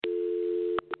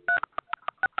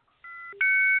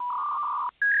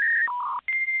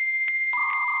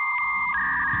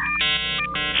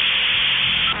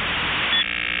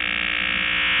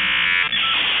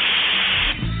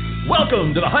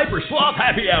Welcome to the Hyper Sloth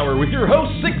Happy Hour with your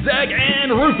hosts ZZ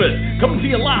and Rufus, coming to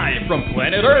you live from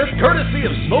planet Earth, courtesy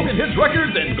of Smoking Hits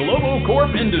Records and Global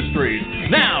Corp Industries.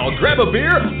 Now, grab a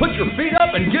beer, put your feet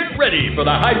up, and get ready for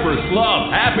the Hyper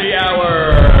Sloth Happy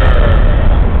Hour.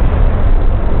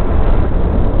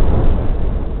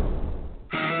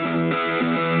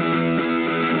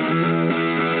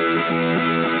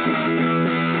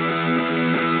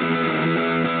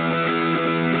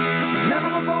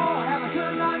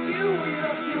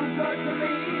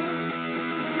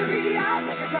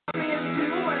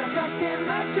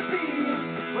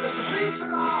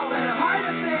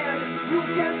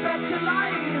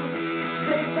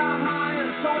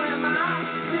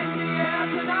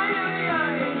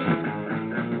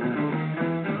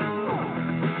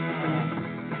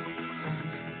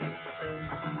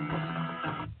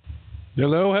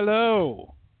 Hello,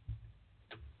 hello.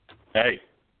 Hey.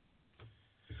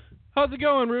 How's it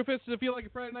going, Rufus? Does it feel like a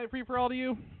Friday night free-for-all to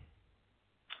you?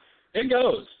 It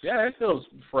goes. Yeah, it feels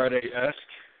Friday-esque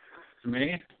to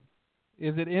me.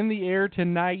 Is it in the air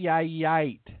tonight,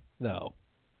 though?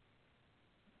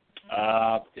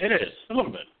 It is, a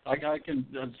little bit. I can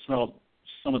smell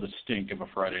some of the stink of a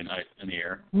Friday night in the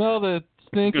air. Smell the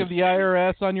stink of the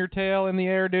IRS on your tail in the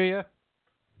air, do you?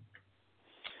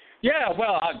 Yeah,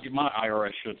 well, my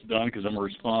IRS shit's done because I'm a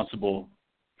responsible,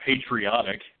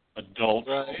 patriotic adult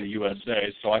in the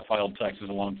USA, so I filed taxes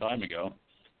a long time ago.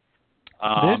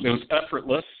 It was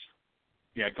effortless.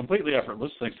 Yeah, completely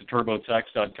effortless, thanks to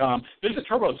TurboTax.com. Visit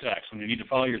TurboTax when you need to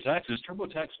file your taxes.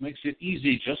 TurboTax makes it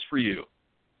easy just for you.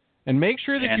 And make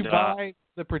sure that you buy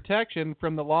the protection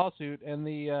from the lawsuit and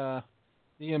the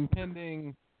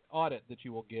impending audit that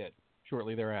you will get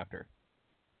shortly thereafter.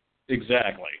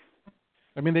 Exactly.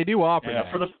 I mean, they do offer that.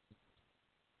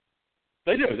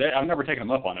 They do. I've never taken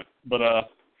them up on it. But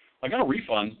I got a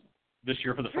refund this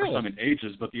year for the first time in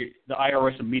ages, but the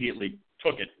IRS immediately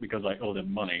took it because I owe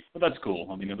them money. But that's cool.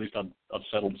 I mean, at least I've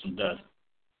settled some debt.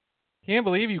 Can't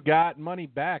believe you got money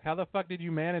back. How the fuck did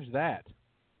you manage that?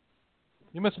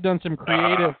 You must have done some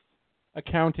creative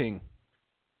accounting.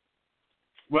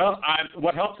 Well,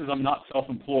 what helps is I'm not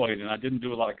self-employed, and I didn't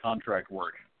do a lot of contract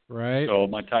work. Right. So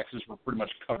my taxes were pretty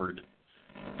much covered.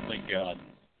 Thank God.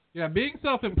 Yeah, being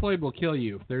self-employed will kill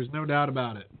you. There's no doubt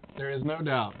about it. There is no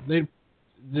doubt. They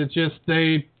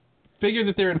figure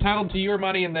that they're entitled to your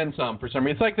money and then some for some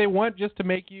reason. It's like they want just to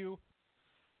make you...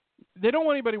 They don't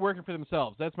want anybody working for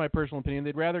themselves. That's my personal opinion.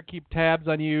 They'd rather keep tabs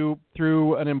on you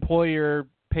through an employer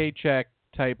paycheck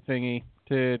type thingy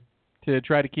to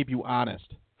try to keep you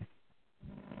honest.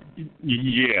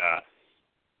 Yeah.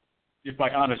 If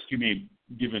by honest you mean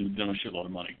giving them a shitload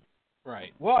of money.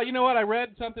 Right. Well, you know what? I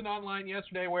read something online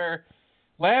yesterday where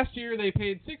last year they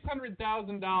paid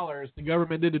 $600,000 the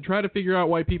government did to try to figure out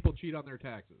why people cheat on their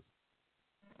taxes.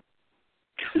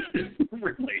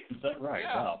 Really? Is that right?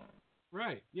 Yeah. Wow.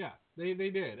 Right. Yeah. They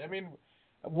did. I mean,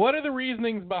 what are the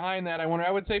reasonings behind that? I wonder. I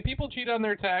would say people cheat on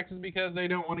their taxes because they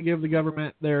don't want to give the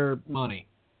government their money.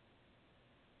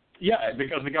 Yeah,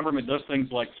 because the government does things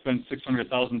like spend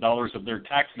 $600,000 of their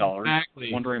tax dollars,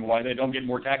 wondering why they don't get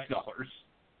more tax dollars.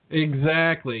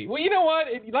 Exactly. Well, you know what?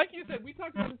 Like you said, we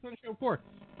talked about this on the show before.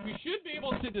 We should be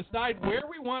able to decide where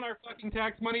we want our fucking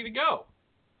tax money to go.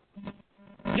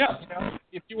 Yeah. You know,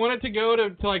 if you want it to go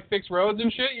to like fix roads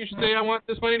and shit, you should say, I want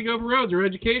this money to go for roads or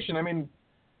education. I mean,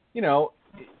 you know,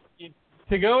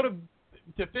 to go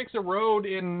to fix a road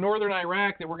in northern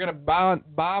Iraq that we're going to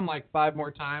bomb like 5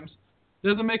 more times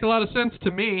doesn't make a lot of sense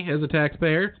to me as a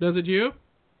taxpayer. Does it you?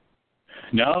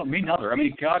 No, me neither. I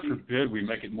mean, God forbid we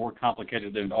make it more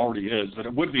complicated than it already is, but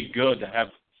it would be good to have,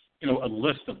 a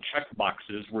list of check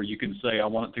boxes where you can say, I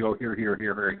want it to go here, here,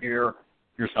 here, here, here,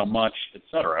 here's how much, et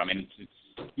cetera. I mean, it's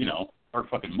our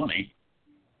fucking money.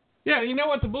 Yeah, you know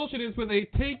what the bullshit is when they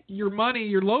take your money,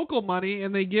 your local money,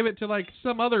 and they give it to, like,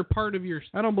 some other part of your...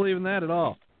 I don't believe in that at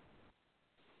all.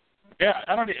 Yeah,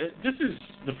 this is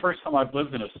the first time I've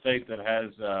lived in a state that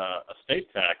has a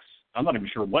state tax. I'm not even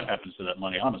sure what happens to that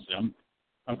money, honestly.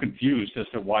 I'm confused as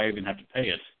to why I even have to pay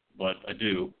it, but I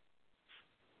do.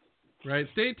 Right,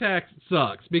 state tax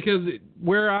sucks because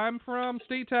where I'm from,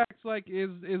 state tax is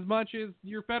as much as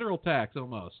your federal tax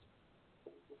almost.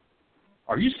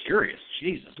 Are you serious?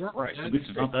 Jesus Yep, Christ, at least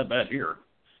it's not that bad here.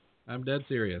 I'm dead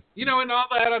serious. And all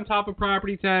that on top of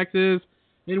property taxes,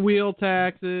 and wheel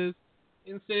taxes,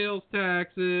 and sales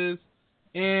taxes,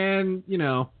 and,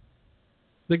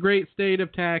 the great state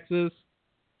of taxes.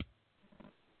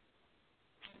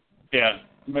 Yeah,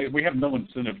 we have no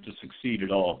incentive to succeed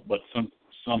at all, but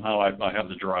somehow I have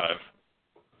the drive.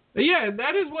 Yeah,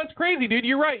 that is what's crazy, dude.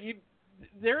 You're right.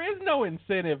 There is no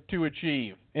incentive to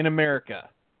achieve in America.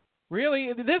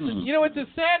 Really? This is, it's a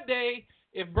sad day.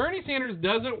 If Bernie Sanders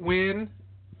doesn't win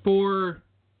for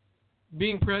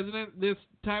being president this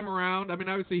time around, I mean,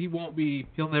 obviously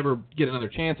he'll never get another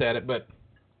chance at it, but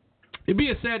it'd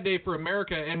be a sad day for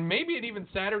America, and maybe an even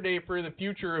sadder day for the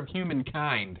future of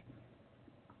humankind.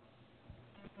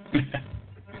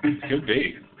 Could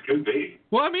be.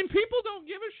 Well, I mean, people don't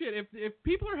give a shit. If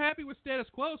people are happy with status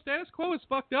quo is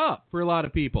fucked up for a lot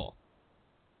of people.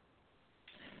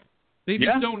 They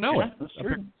just don't know it. That's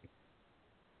true.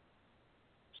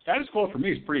 Status quo for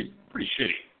me is pretty shitty.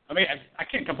 I mean, I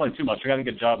can't complain too much. I got a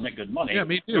good job, make good money. Yeah,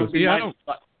 me too.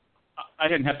 I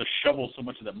didn't have to shovel so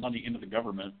much of that money into the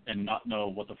government and not know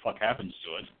what the fuck happens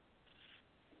to it.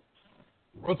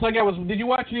 Well, it's like did you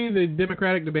watch any of the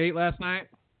Democratic debate last night?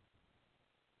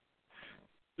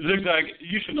 Zigzag,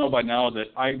 you should know by now that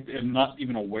I am not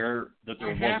even aware that there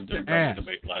was a Democratic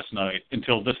debate last night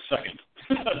until this second.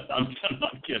 I'm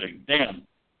not kidding. Damn.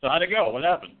 So how'd it go? What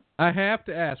happened? I have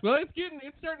to ask. Well,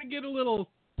 it's starting to get a little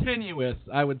tenuous,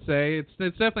 I would say. It's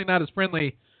definitely not as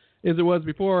friendly as it was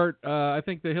before. I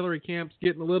think the Hillary camp's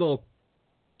getting a little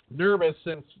nervous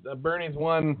since Bernie's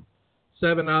won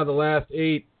 7 out of the last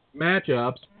 8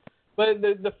 matchups. But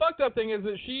the fucked up thing is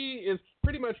that she is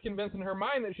pretty much convinced in her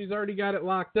mind that she's already got it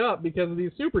locked up because of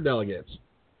these superdelegates.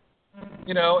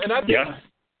 And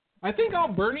I think all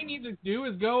Bernie needs to do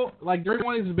is go, like during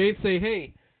one of these debates, say,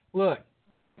 hey, look,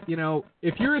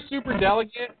 if you're a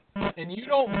superdelegate and you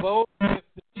don't vote with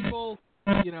the people,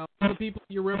 the people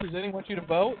you're representing want you to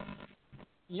vote,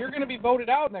 you're going to be voted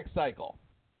out next cycle.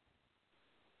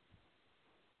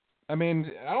 I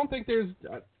mean, I don't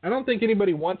think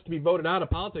anybody wants to be voted out of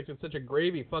politics. It's such a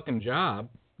gravy fucking job,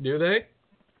 do they?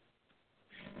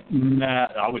 Nah,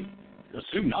 I would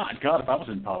assume not. God, if I was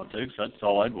in politics, that's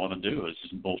all I'd want to do is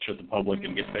just bullshit the public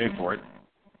and get paid for it.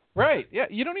 Right. Yeah.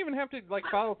 You don't even have to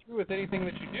follow through with anything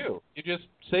that you do. You just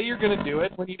say you're going to do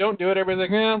it. When you don't do it,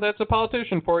 everybody's like, that's a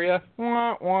politician for you.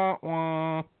 Wah, wah,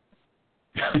 wah.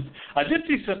 I did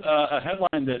see a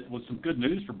headline that was some good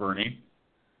news for Bernie,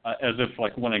 as if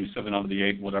winning 7 out of the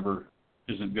 8, whatever,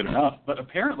 isn't good enough. But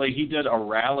apparently he did a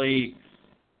rally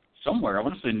somewhere, I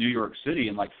want to say New York City,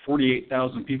 and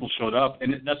 48,000 people showed up.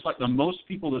 And that's the most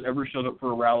people that ever showed up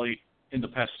for a rally in the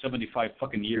past 75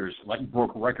 fucking years.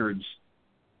 Broke records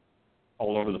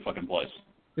all over the fucking place.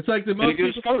 It's like the most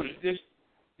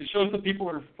it shows that people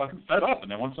are fucking fed up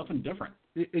and they want something different.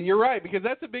 You're right, because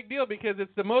that's a big deal, because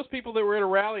it's the most people that were at a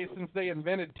rally since they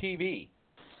invented TV.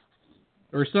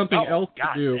 Or something else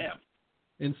to do. Damn.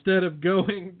 Instead of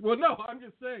going... Well, no, I'm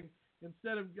just saying,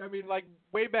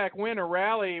 way back when a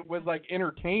rally was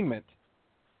entertainment.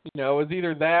 It was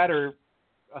either that or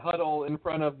a huddle in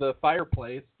front of the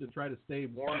fireplace to try to stay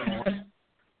warm and warm.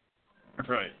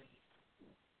 Right.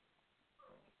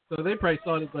 So they probably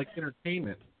saw it as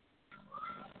entertainment.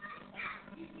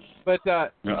 But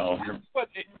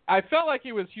I felt like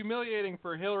it was humiliating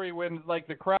for Hillary when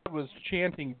the crowd was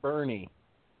chanting Bernie.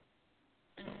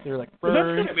 They were like, Bernie.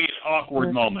 That's going to be an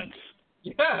awkward moment.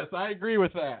 Yes, I agree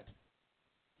with that.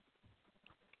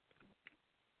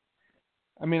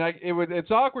 I mean, it's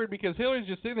awkward because Hillary's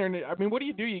just sitting there, and what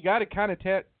do? You got to kind of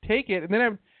take it. And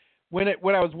then when I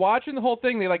was watching the whole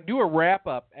thing, they do a wrap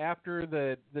up after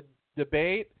the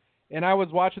debate, and I was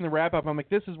watching the wrap up. I'm like,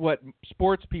 this is what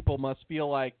sports people must feel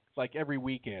like every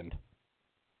weekend.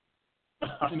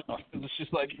 It's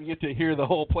just you get to hear the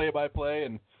whole play-by-play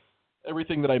and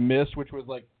everything that I missed, which was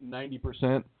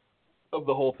 90% of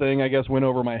the whole thing, I guess, went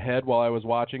over my head while I was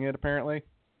watching it, apparently.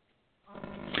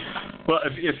 Well,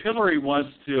 if Hillary wants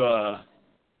to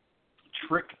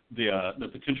trick the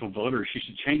potential voters, she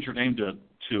should change her name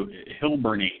to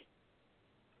Hillbernie.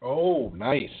 Oh,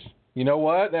 nice. You know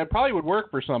what? That probably would work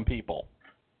for some people.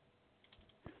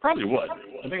 Probably would.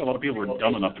 I think a lot of people are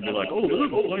dumb enough to be like, oh, this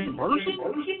is a plain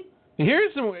person.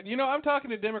 Here's some, I'm talking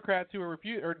to Democrats who are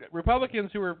or Republicans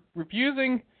who are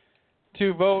refusing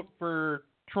to vote for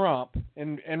Trump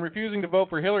and refusing to vote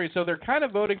for Hillary, so they're kind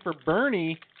of voting for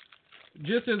Bernie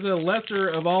just as a lesser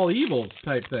of all evils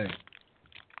type thing.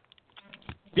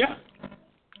 Yeah.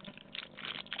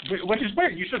 Which is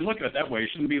weird. You shouldn't look at it that way. It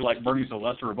shouldn't be like Bernie's the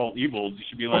lesser of all evils. You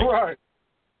should be like, right.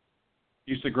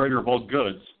 He's the greater of all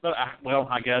goods. But,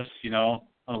 I guess,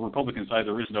 on the Republican side,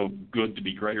 there is no good to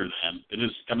be greater than. It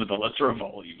is kind of the lesser of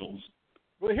all evils.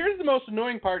 Well, here's the most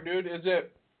annoying part, dude, is that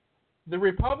the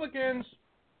Republicans,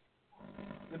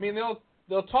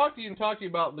 they'll talk to you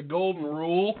about the golden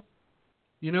rule.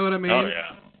 You know what I mean? Oh,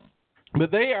 yeah.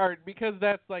 But they are, because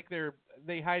that's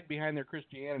they hide behind their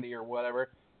Christianity or whatever,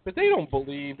 but they don't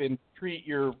believe in treat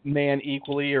your man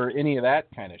equally or any of that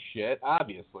kind of shit,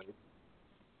 obviously.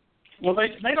 Well,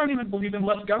 they don't even believe in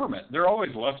less government. They're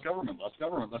always less government, less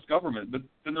government, less government. But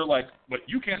then they're like, but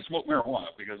you can't smoke marijuana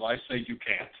because I say you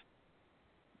can't.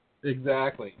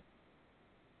 Exactly.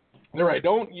 They're right.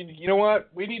 You know what?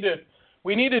 We need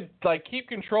to like keep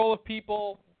control of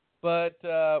people, but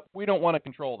we don't want to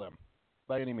control them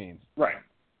by any means. Right.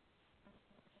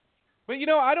 But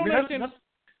I don't understand.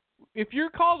 If you're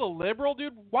called a liberal,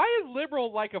 dude, why is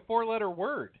liberal like a 4-letter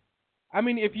word? I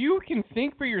mean, if you can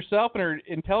think for yourself and are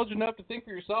intelligent enough to think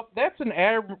for yourself, that's an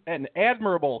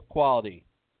admirable quality.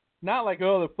 Not like,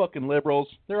 oh, the fucking liberals.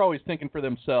 They're always thinking for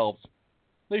themselves.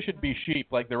 They should be sheep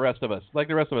like the rest of us,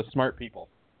 smart people.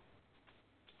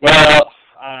 Well,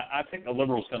 I think the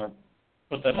liberals kind of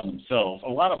put that on themselves. A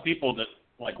lot of people that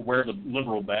like wear the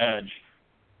liberal badge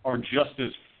are just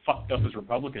as fucked up as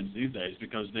Republicans these days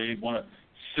because they want to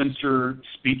censor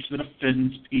speech that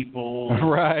offends people.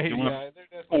 Right. They want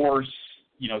to force,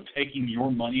 taking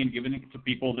your money and giving it to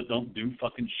people that don't do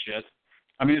fucking shit.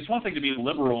 I mean, it's one thing to be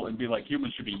liberal and be like,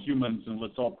 humans should be humans and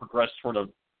let's all progress toward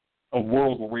a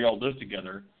world where we all live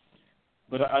together.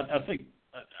 But I think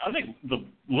the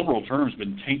liberal term's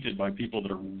been tainted by people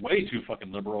that are way too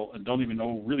fucking liberal and don't even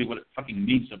know really what it fucking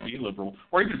means to be liberal,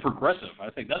 or even progressive. I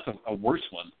think that's a worse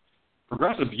one.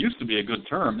 Progressive used to be a good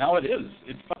term. Now it is.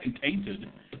 It's fucking tainted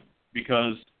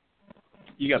because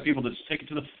you got people that take it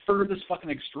to the furthest fucking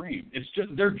extreme.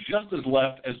 They're just as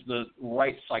left as the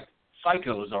right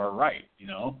psychos are right.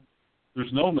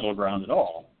 There's no middle ground at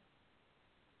all.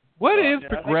 What is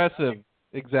progressive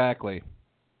exactly?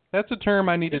 That's a term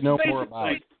I need to know more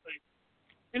about.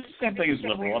 It's the same thing as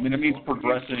liberal. I mean, it means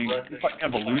progressing. It's like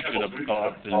evolution of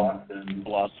thought and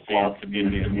philosophy and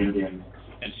community and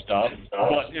stuff.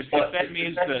 But if that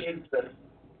means that,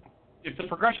 if the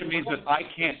progression means that I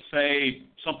can't say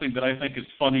something that I think is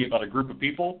funny about a group of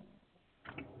people,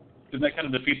 then that kind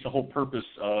of defeats the whole purpose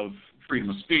of freedom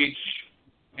of speech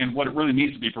and what it really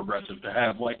means to be progressive, to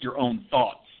have like your own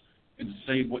thoughts and to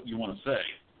say what you want to say.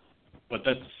 But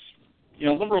that's,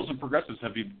 liberals and progressives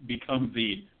have become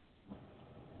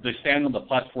they stand on the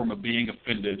platform of being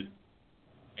offended,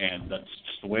 and that's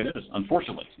just the way it is,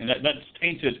 unfortunately. And that's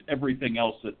tainted everything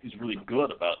else that is really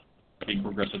good about being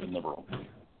progressive and liberal.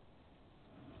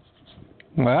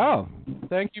 Wow.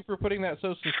 Thank you for putting that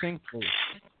so succinctly.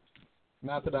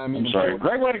 Not that I'm sorry.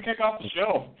 Great way to kick off the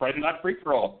show. Friday Night Freak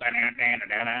Roll.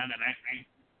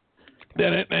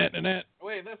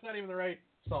 Wait, that's not even the right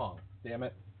song. Damn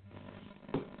it.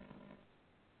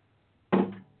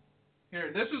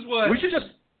 Here, this is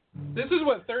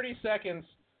what 30 seconds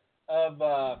of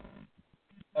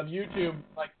YouTube,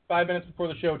 like 5 minutes before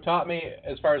the show, taught me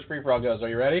as far as free for all goes. Are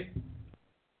you ready?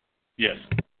 Yes.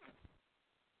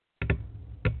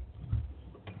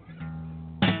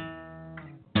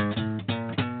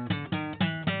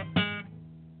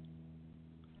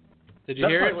 Did you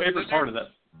hear it? That's my favorite part of that.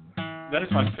 That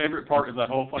is my favorite part of that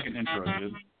whole fucking intro,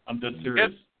 dude. I'm dead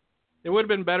serious. It would have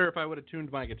been better if I would have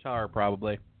tuned my guitar,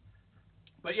 probably.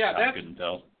 But yeah, I couldn't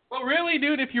tell. Well, really,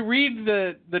 dude, if you read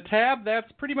the tab,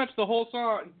 that's pretty much the whole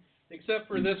song, except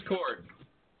for this chord.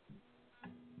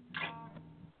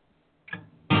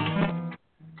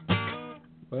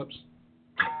 Whoops.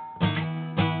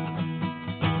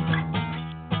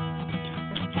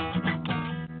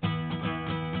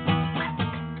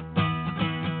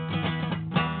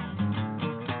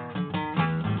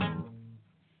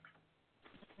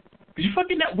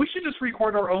 We should just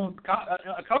record our own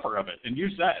cover of it and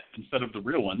use that instead of the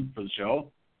real one for the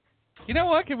show. You know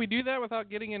what? Can we do that without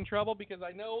getting in trouble? Because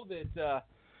I know that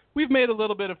we've made a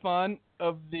little bit of fun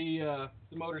of the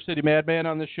Motor City Madman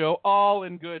on the show, all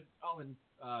in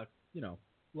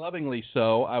lovingly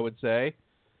so, I would say.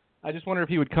 I just wonder if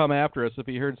he would come after us if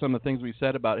he heard some of the things we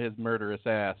said about his murderous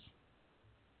ass.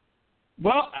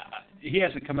 Well, he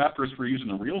hasn't come after us for using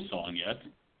the real song yet,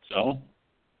 so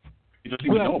he doesn't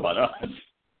even know about us.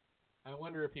 I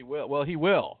wonder if he will. Well, he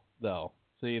will, though.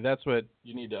 See, that's what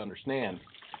you need to understand.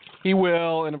 He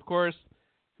will, and of course,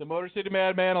 the Motor City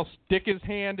Madman will stick his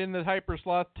hand in the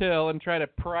Hypersloth till and try to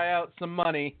pry out some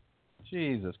money.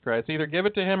 Jesus Christ. Either give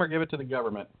it to him or give it to the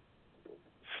government.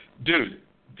 Dude.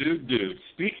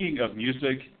 Speaking of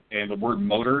music and the word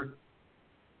motor,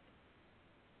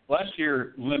 last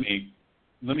year, Lemmy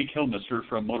Kilister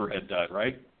from Motorhead died,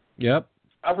 right? Yep.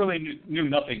 I really knew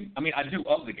nothing. I mean, I knew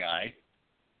of the guy.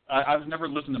 I've never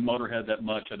listened to Motorhead that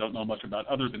much. I don't know much about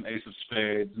other than Ace of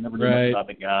Spades. Never knew much about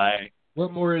the guy.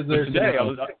 What more is there today?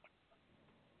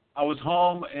 I was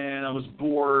home and I was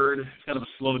bored. It's kind of a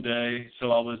slow day,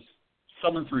 so I was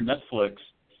thumbing through Netflix,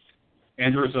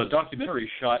 and there was a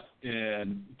documentary shot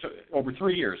in over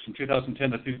 3 years, from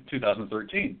 2010 to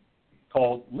 2013,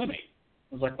 called Lemmy.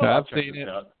 I was like, well, I'll check this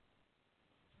out.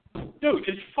 Dude,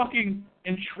 it's fucking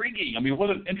intriguing. I mean, what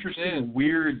an interesting,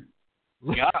 weird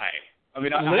guy. I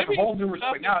mean, I have a whole new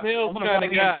respect now. I'm going to buy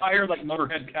the entire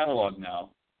Motorhead catalog now.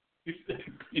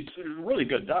 It's a really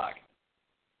good doc.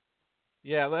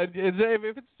 Yeah, if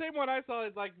it's the same one I saw,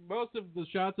 it's like most of the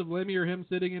shots of Lemmy are him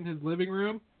sitting in his living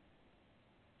room.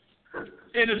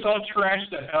 And it's all trashed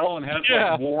to hell and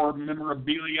has war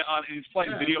memorabilia on it. He's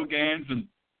playing video games and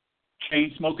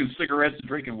chain smoking cigarettes and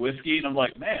drinking whiskey. And I'm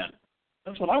like, man,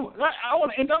 that's what I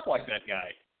want to end up like that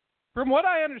guy. From what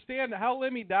I understand, how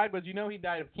Lemmy died was, he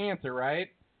died of cancer, right?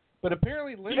 But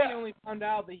apparently Lemmy only found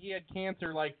out that he had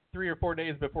cancer like 3 or 4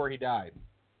 days before he died.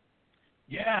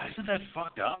 Yeah, isn't that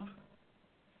fucked up?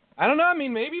 I don't know. I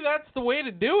mean, maybe that's the way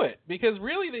to do it. Because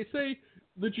really they say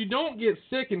that you don't get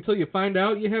sick until you find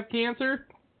out you have cancer.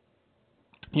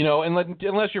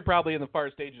 Unless you're probably in the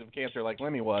far stages of cancer like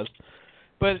Lemmy was.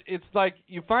 But it's like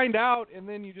you find out and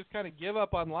then you just kind of give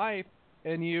up on life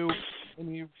and you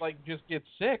like just get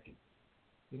sick.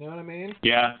 You know what I mean?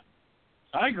 Yeah.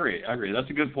 I agree. That's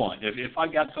a good point. If I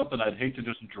got something I'd hate to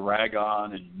just drag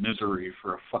on in misery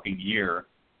for a fucking year,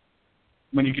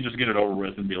 when you could just get it over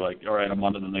with and be like, all right, I'm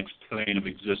on to the next plane of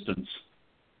existence.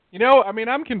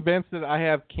 I'm convinced that I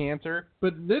have cancer.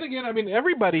 But then again,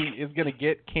 everybody is going to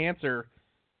get cancer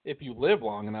if you live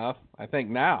long enough, I think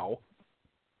now.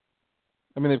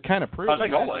 They've kind of proven that. I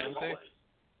think always.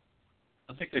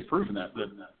 I think they've proven that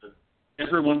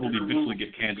everyone will eventually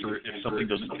get cancer if something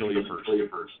doesn't kill you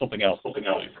first. Something else will kill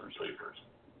you first.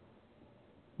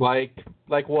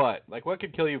 Like what? Like what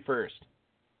could kill you first?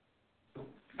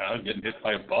 Getting hit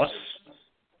by a bus,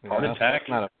 heart attack. That's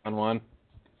not a fun one.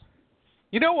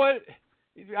 You know what?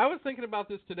 I was thinking about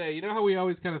this today. You know how we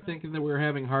always kind of thinking that we're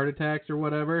having heart attacks or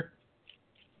whatever?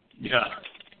 Yeah.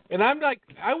 And I'm like,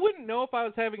 I wouldn't know if I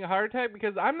was having a heart attack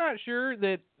because I'm not sure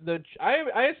that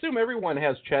I assume everyone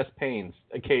has chest pains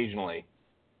occasionally.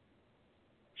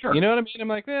 Sure. You know what I mean? I'm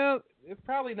like, well, it's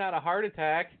probably not a heart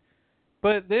attack,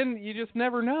 but then you just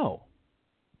never know.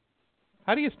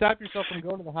 How do you stop yourself from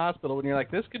going to the hospital when you're like,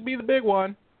 this could be the big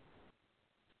one?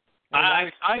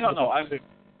 I don't know.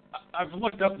 I've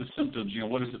looked up the symptoms.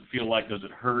 What does it feel like? Does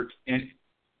it hurt? And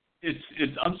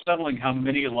it's unsettling how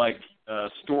many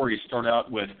stories start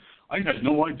out with, I had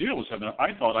no idea I was having it.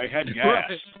 I thought I had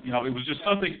gas. Right. It was just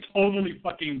something totally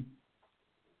fucking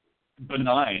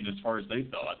benign as far as they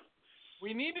thought.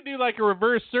 We need to do like a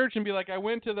reverse search and be like, I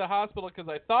went to the hospital because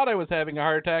I thought I was having a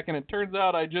heart attack and it turns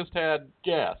out I just had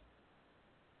gas.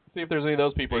 See if there's any of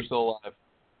those people are still alive.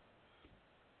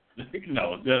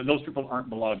 No, those people aren't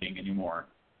blogging anymore.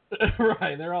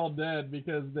 Right, they're all dead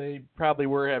because they probably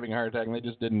were having a heart attack and they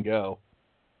just didn't go.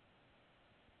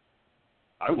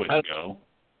 I wouldn't go.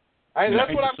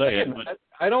 That's what I'm saying.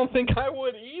 I don't think I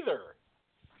would either.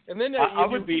 And then I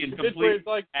would be in complete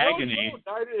agony.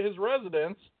 Died at his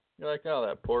residence. You're like, oh,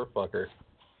 that poor fucker.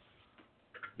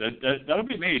 That would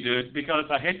be me, dude. Because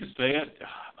I hate to say it,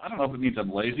 I don't know if it means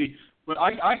I'm lazy, but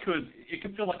it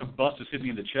could feel like a bus is hitting me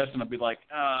in the chest, and I'd be like,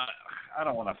 I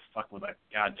don't want to fuck with that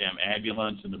goddamn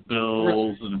ambulance and the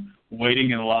bills and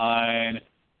waiting in line.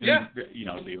 Yeah.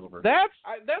 Be over. That's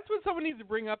what someone needs to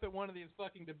bring up at one of these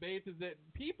fucking debates is that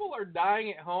people are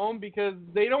dying at home because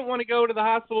they don't want to go to the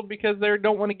hospital because they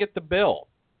don't want to get the bill.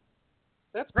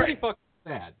 That's pretty fucking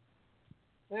sad.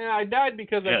 Yeah, I died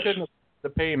because I couldn't afford the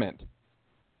payment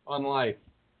on life,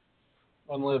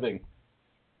 on living.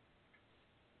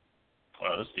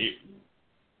 Well, that's deep,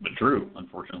 but true,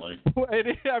 unfortunately.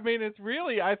 It's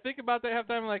really, I think about that half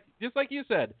the time, like, just like you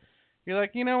said. You're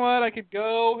like, you know what, I could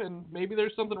go, and maybe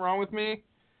there's something wrong with me,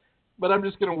 but I'm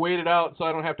just going to wait it out so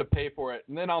I don't have to pay for it.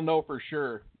 And then I'll know for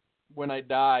sure when I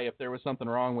die if there was something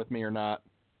wrong with me or not.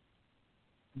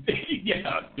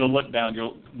 Yeah, you'll look down,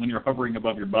 when you're hovering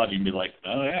above your body, and be like,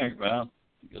 oh, yeah, well,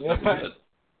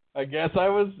 I guess I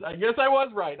was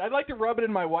right. I'd like to rub it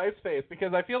in my wife's face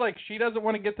because I feel like she doesn't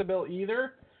want to get the bill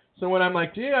either. So when I'm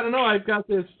like, gee, I don't know, I've got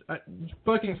this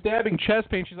fucking stabbing chest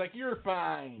pain, she's like, you're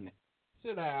fine.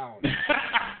 Sit down.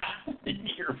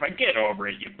 You're fine. Get over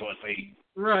it, you pussy.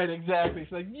 Right, exactly.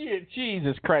 She's like, yeah,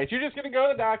 Jesus Christ. You're just going to go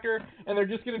to the doctor, and they're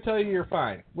just going to tell you you're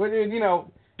fine. Well,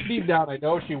 deep down, I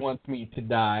know she wants me to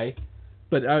die.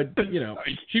 But,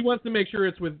 she wants to make sure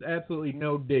it's with absolutely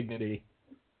no dignity.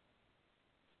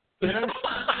 And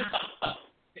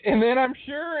then I'm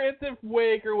sure at the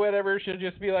wake or whatever, she'll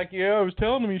just be like, yeah, I was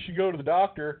telling him he should go to the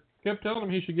doctor. Kept telling him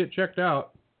he should get checked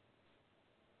out.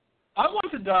 I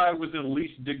want to die with the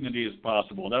least dignity as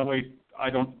possible. That way,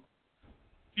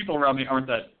 people around me aren't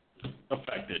that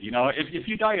affected. If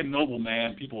you die a noble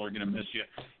man, people are going to miss you.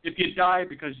 If you die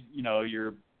because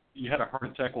you had a heart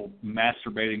attack while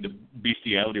masturbating to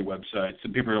bestiality websites,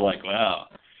 and people are like, wow,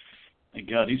 Thank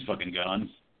God he's fucking gone.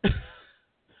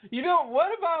 You know,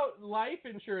 what about life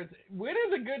insurance? When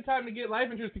is a good time to get life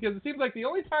insurance? Because it seems like the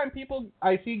only time people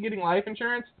I see getting life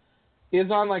insurance is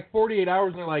on like 48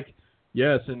 hours, and they're like,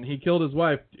 yes, and he killed his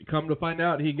wife. Come to find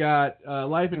out he got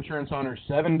life insurance on her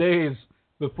 7 days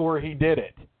before he did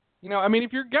it. You know, I mean,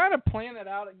 if you're going to plan that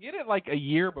out, get it like a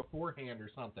year beforehand or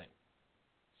something.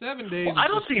 7 days. Well, I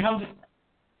don't see how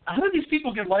do these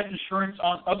people get life insurance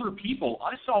on other people?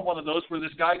 I saw one of those where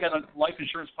this guy got a life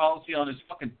insurance policy on his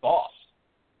fucking boss.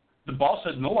 The boss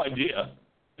had no idea,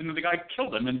 and then the guy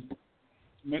killed him and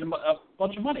made him a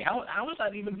bunch of money. How is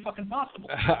that even fucking possible?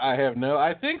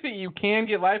 I think that you can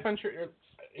get life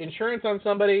insurance on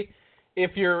somebody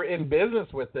if you're in business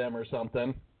with them or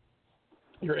something.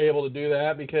 You're able to do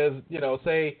that because, you know,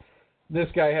 say this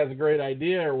guy has a great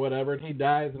idea or whatever, and he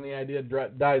dies, and the idea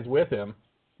dies with him.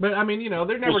 But I mean, you know,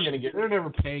 they're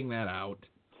never paying that out.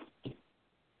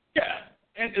 Yeah.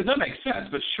 And that makes sense,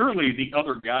 but surely the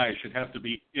other guy should have to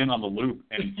be in on the loop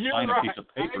and sign a piece of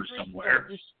paper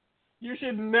somewhere. You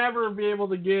should never be able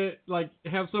to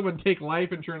have someone take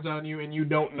life insurance on you and you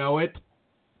don't know it.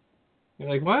 You're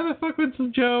like, why the fuck would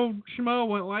some Joe Schmo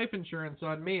want life insurance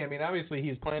on me? I mean, obviously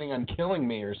he's planning on killing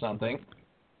me or something.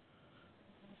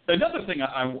 Another thing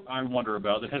I wonder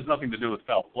about that has nothing to do with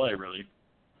foul play, really,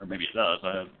 or maybe it does,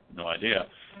 I have no idea,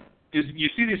 is you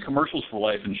see these commercials for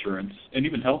life insurance, and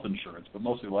even health insurance, but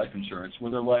mostly life insurance,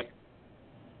 where they're like,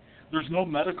 there's no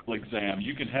medical exam.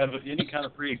 You can have any kind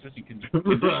of pre-existing condition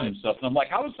and stuff. And I'm like,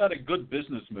 how is that a good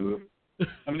business move?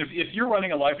 I mean, if you're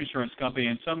running a life insurance company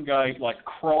and some guy, like,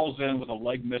 crawls in with a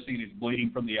leg missing and he's bleeding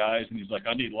from the eyes and he's like,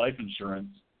 I need life insurance,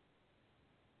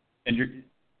 and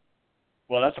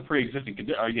well, that's a pre-existing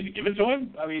condition. Are you going to give it to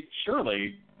him? I mean,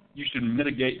 surely you should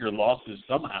mitigate your losses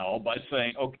somehow by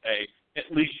saying, okay,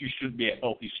 at least you should be a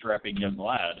healthy, strapping young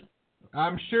lad.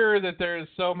 I'm sure that there's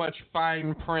so much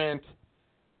fine print,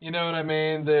 you know what I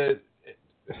mean, that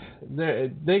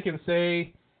they can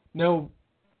say no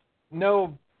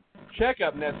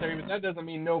checkup necessary, but that doesn't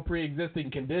mean no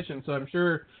pre-existing condition. So I'm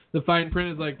sure the fine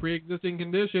print is like pre-existing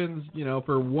conditions, you know,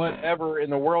 for whatever in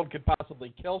the world could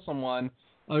possibly kill someone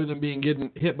other than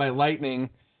getting hit by lightning.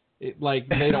 Like,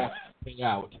 they don't pay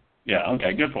out. Yeah,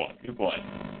 okay, good point.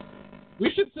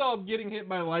 We should sell getting hit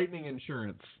by lightning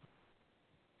insurance.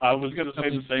 I was going to say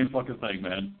the same fucking thing,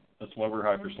 man. That's why we're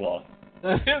hypersloth.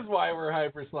 That is why we're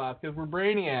hypersloth, because we're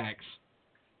brainiacs.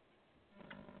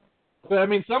 But, I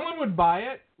mean, someone would buy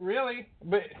it, really.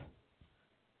 But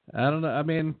I don't know. I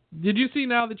mean, did you see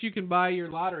now that you can buy your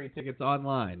lottery tickets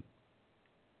online?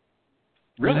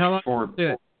 Really?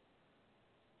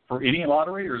 For any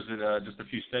lottery, or is it just a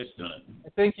few states doing it? I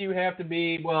think you have to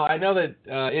be, well, I know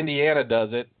that Indiana does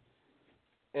it.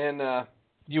 And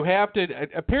you have to,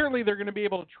 apparently they're going to be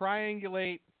able to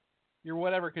triangulate your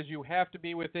whatever, because you have to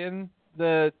be within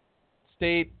the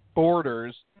state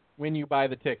borders when you buy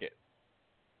the ticket.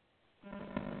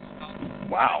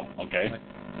 Wow, okay.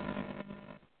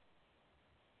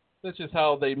 That's just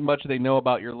how much they know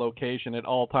about your location at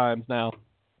all times now.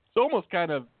 It's almost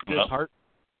kind of disheartening.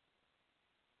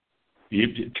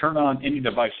 You turn on any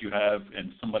device you have,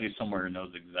 and somebody somewhere knows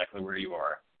exactly where you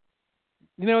are.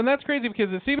 You know, and that's crazy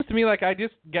because it seems to me like I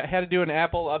just had to do an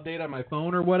Apple update on my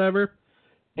phone or whatever,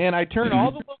 and I turn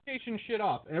all the location shit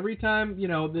off every time, you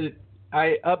know, that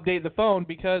I update the phone,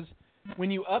 because when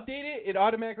you update it, it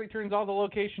automatically turns all the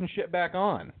location shit back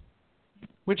on,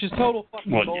 which is total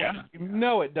fucking bullshit. Yeah. You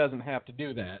know it doesn't have to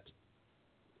do that.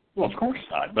 Well, of course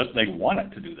not, but they want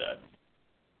it to do that.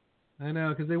 I know,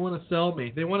 because they want to sell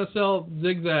me. They want to sell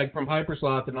Zigzag from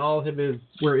Hypersloth and all of his,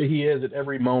 where he is at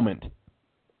every moment.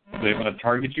 They want to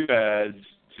target you ads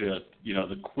to, you know,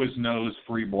 the Quiznos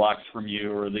 3 blocks from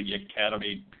you, or the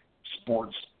Academy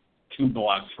Sports 2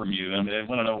 blocks from you. I mean, they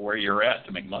want to know where you're at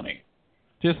to make money.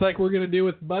 Just like we're going to do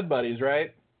with Bud Buddies,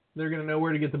 right? They're going to know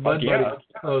where to get the Bud Buddies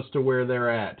close to where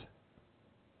they're at.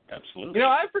 Absolutely. You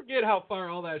know, I forget how far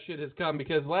all that shit has come,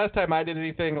 because last time I did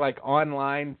anything like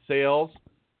online sales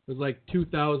was like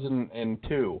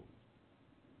 2002.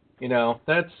 You know,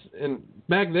 and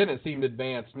back then it seemed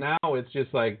advanced. Now it's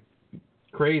just like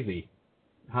crazy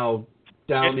how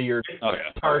down to your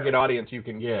target audience you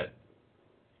can get.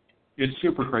 It's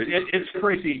super crazy. It's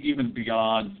crazy even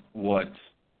beyond what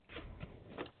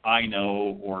I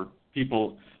know or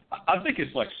people. I think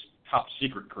it's like top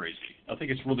secret crazy. I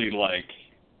think it's really like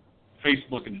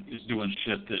Facebook is doing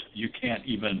shit that you can't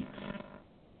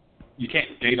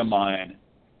data mine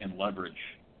and leverage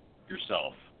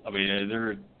yourself. I mean,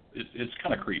 it's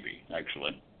kind of creepy,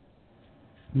 actually.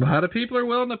 A lot of people are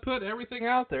willing to put everything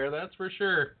out there, that's for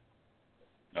sure.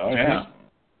 Oh, yeah.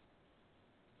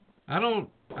 I don't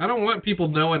want people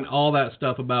knowing all that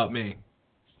stuff about me.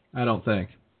 I don't think.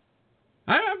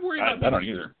 I'm worried about. I don't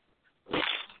either.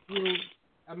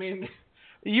 I mean,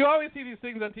 you always see these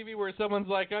things on TV where someone's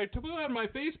like, I put on my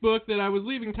Facebook that I was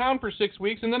leaving town for 6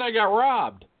 weeks and then I got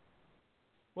robbed.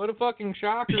 What a fucking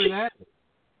shocker that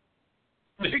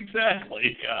is.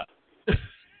 Exactly, yeah.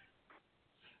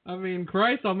 I mean,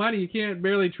 Christ almighty, you can't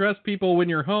barely trust people when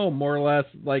you're home, more or less,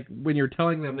 like when you're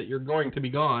telling them that you're going to be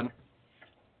gone.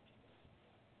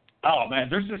 Oh, man,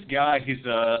 there's this guy. He's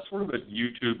sort of a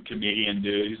YouTube comedian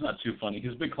dude. He's not too funny.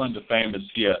 His big claim to fame is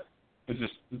is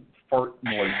this fart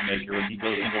noise maker, and he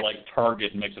goes into, like,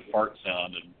 Target and makes a fart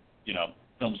sound and,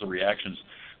 films the reactions.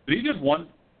 But he did one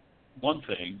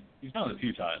thing. He's done it a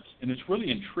few times, and it's really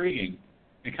intriguing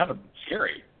and kind of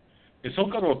scary. Is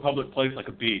he'll go to a public place like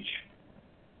a beach,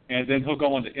 and then he'll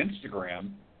go onto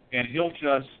Instagram, and he'll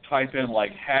just type in,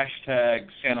 like, hashtag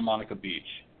Santa Monica Beach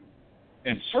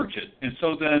and search it. And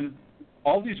so then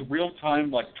all these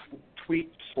real-time, like, tweets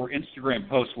or Instagram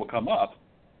posts will come up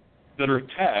that are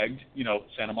tagged,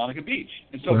 Santa Monica Beach.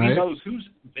 And so he knows who's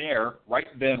there right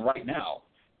then, right now.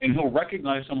 And he'll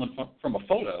recognize someone from a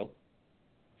photo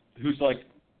who's, like,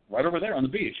 right over there on the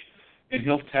beach. And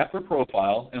he'll tap their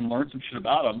profile and learn some shit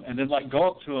about them and then, like, go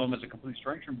up to them as a complete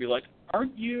stranger and be like,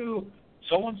 aren't you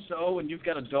so-and-so and you've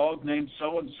got a dog named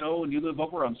so-and-so and you live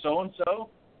over on so-and-so?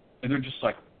 And they're just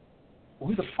like,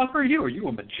 who the fuck are you? Are you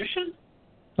a magician?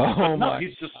 Oh, no,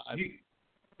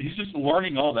 he's just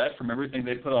learning all that from everything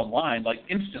they put online, like,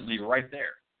 instantly right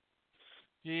there.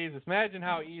 Jesus, imagine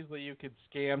how easily you could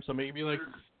scam somebody. You'd be like,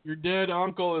 your dead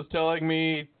uncle is telling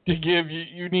me to give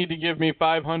you need to give me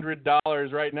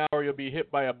 $500 right now or you'll be hit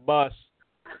by a bus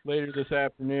later this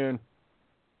afternoon.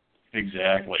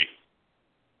 Exactly.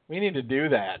 We need to do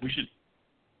that.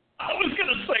 I was going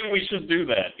to say we should do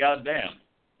that. God damn.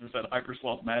 There's that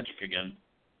hypersloth magic again.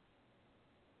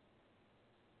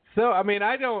 So, I mean,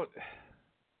 I don't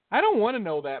want to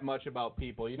know that much about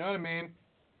people. You know what I mean?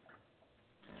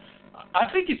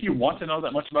 I think if you want to know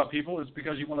that much about people, it's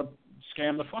because you want to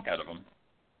scam the fuck out of them.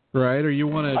 Right, or you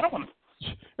want to... I don't want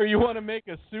to... Or you want to make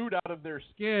a suit out of their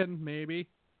skin, maybe.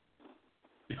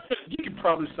 You could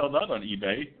probably sell that on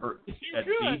eBay or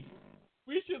Etsy.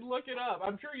 We should look it up.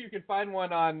 I'm sure you could find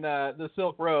one on the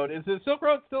Silk Road. Is the Silk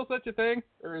Road still such a thing,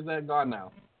 or is that gone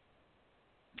now?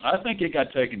 I think it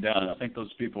got taken down. I think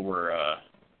those people were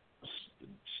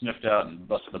sniffed out and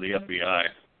busted by the FBI.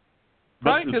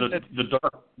 But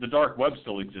the dark web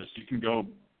still exists. You can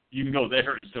go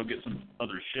there and still get some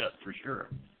other shit for sure.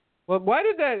 Well, why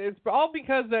did that? It's all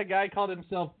because that guy called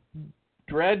himself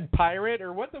Dread Pirate,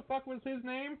 or what the fuck was his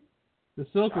name? The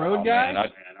Silk Road guy? Man,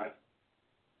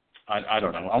 I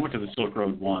don't know. I went to the Silk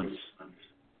Road once,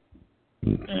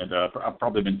 and I've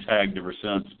probably been tagged ever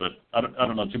since. But I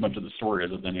don't know too much of the story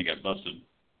other than he got busted.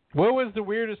 What was the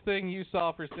weirdest thing you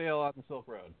saw for sale on the Silk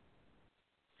Road?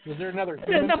 Was there another?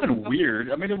 Yeah, nothing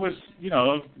weird. I mean, it was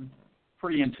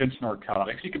pretty intense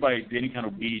narcotics. You could buy any kind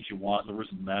of weed you want. There was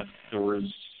meth. There was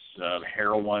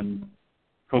heroin,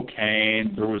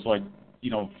 cocaine. There was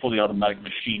fully automatic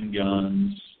machine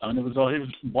guns. I mean, it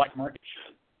was black market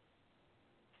shit.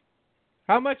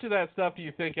 How much of that stuff do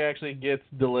you think actually gets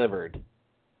delivered?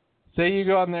 Say you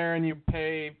go on there and you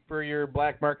pay for your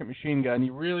black market machine gun.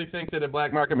 You really think that a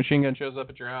black market machine gun shows up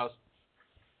at your house?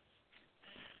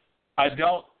 I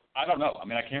don't know. I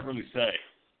mean, I can't really say,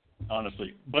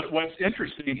 honestly. But what's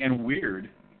interesting and weird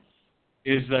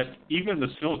is that even the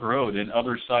Silk Road and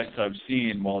other sites I've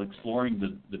seen while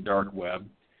exploring the dark web,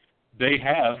 they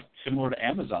have, similar to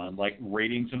Amazon, like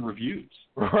ratings and reviews.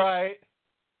 Right.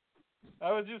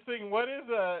 I was just thinking, what is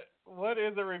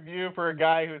a review for a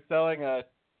guy who's selling a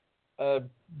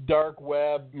dark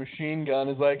web machine gun?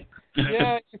 Is like,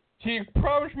 yeah, he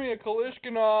promised me a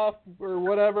Kalishnikov or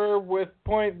whatever with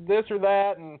point this or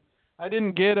that, and I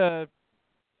didn't get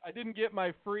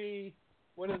my free.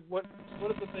 What is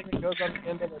the thing that goes on the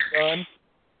end of a gun?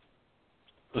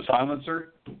 The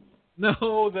silencer?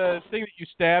 No, the thing that you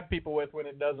stab people with when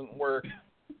it doesn't work.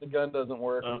 The gun doesn't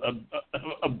work.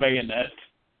 A bayonet.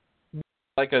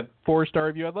 Like a 4-star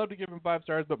review. I'd love to give him 5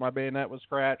 stars, but my bayonet was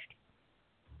scratched.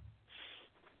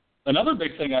 Another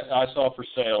big thing I saw for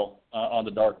sale on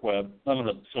the dark web, not on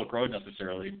the Silk Road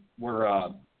necessarily, were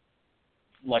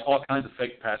like all kinds of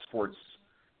fake passports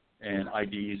and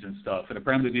IDs and stuff. And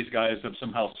apparently these guys have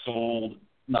somehow stolen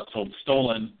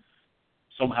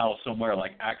somehow somewhere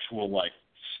like actual like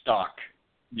stock,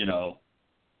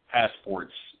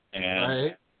 passports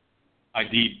and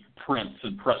ID prints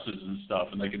and presses and stuff,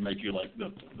 and they can make you like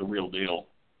the real deal.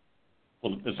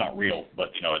 Well, it's not real,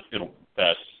 but it'll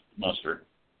pass muster.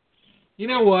 You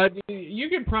know what? You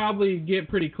could probably get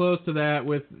pretty close to that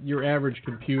with your average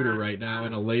computer right now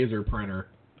in a laser printer.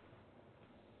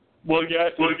 Well, yeah,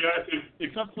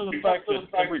 except for the fact that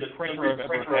every printer I've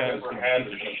ever had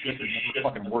never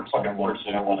fucking works like I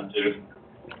want it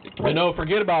to. I know,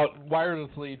 forget about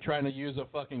wirelessly trying to use a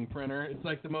fucking printer. It's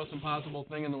like the most impossible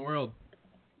thing in the world.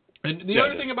 And the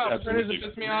other thing about printers that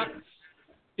pisses me off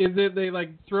is that they,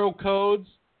 like, throw codes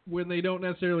when they don't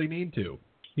necessarily need to.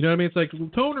 You know what I mean? It's like,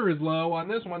 the toner is low on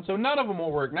this one, so none of them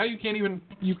will work. Now you can't even,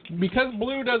 because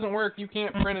blue doesn't work, you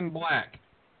can't print in black.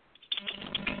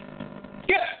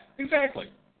 Yeah, exactly.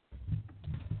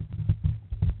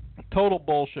 Total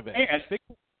Bolshevik. And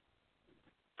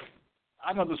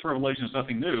I know this revelation is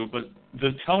nothing new, but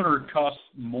the toner costs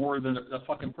more than a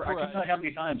fucking printer. I can't tell you how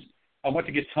many times I went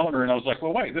to get toner, and I was like,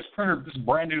 well, wait, this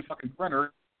brand new fucking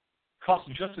printer costs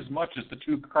just as much as the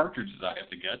 2 cartridges I have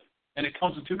to get, and it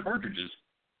comes with 2 cartridges.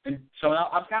 And so now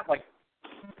I've got like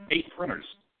 8 printers.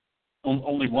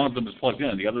 Only one of them is plugged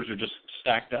in. The others are just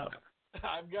stacked up.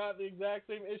 I've got the exact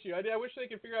same issue. I wish they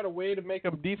could figure out a way to make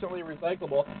them decently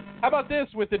recyclable. How about this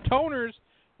with the toners,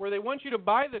 where they want you to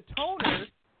buy the toner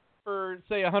for,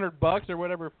 say, $100 or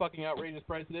whatever fucking outrageous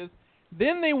price it is.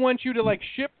 Then they want you to, like,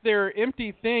 ship their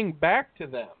empty thing back to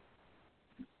them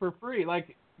for free.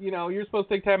 Like, you know, you're supposed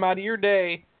to take time out of your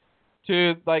day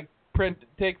to, like,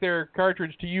 take their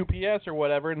cartridge to UPS or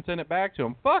whatever and send it back to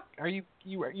them. Fuck,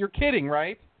 you're kidding,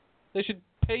 right? They should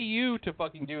pay you to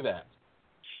fucking do that.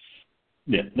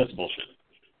 Yeah, that's bullshit.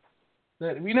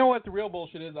 You know what the real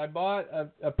bullshit is? I bought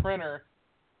a printer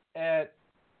at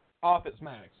Office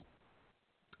Max.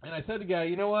 And I said to the guy,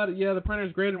 you know what? Yeah, the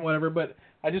printer's great and whatever, but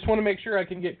I just want to make sure I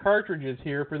can get cartridges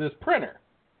here for this printer.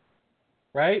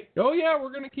 Right? Oh, yeah,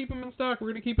 we're going to keep them in stock.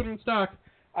 We're going to keep them in stock.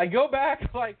 I go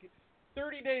back like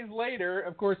 30 days later.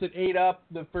 Of course, it ate up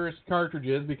the first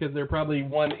cartridges because they're probably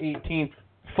 1/18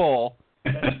 full.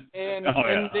 And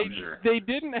they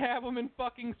didn't have them in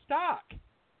fucking stock.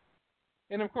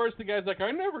 And, of course, the guy's like, I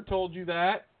never told you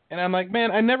that. And I'm like,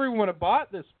 man, I never even would have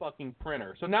bought this fucking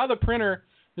printer. So now the printer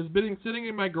has been sitting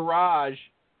in my garage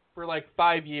for like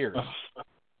 5 years.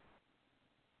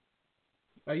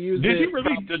 Did he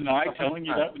really deny telling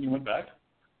you that when you went back?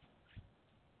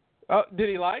 Oh, did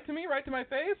he lie to me right to my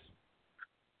face?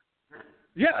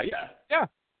 Yeah.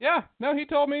 No, he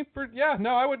told me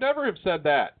I would never have said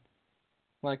that.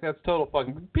 Like, that's total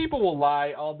fucking... People will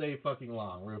lie all day fucking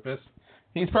long, Rufus.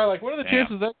 He's probably like, what are the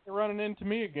chances that you're running into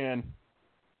me again?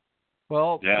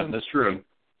 Well... Yeah, that's true.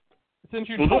 Since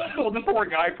you the poor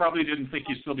guy probably didn't think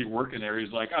he'd still be working there.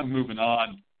 He's like, I'm moving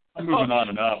on. I'm moving on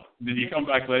and up. And then you come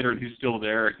back later and he's still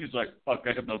there. He's like, fuck,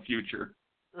 I have no future.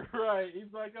 Right.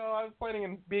 He's like, oh, I was planning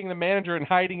on being the manager and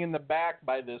hiding in the back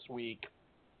by this week.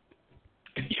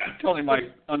 Yeah, telling my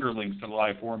underlings to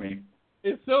lie for me.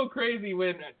 It's so crazy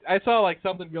when I saw like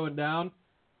something going down.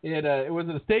 It was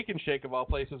at a Steak and Shake of all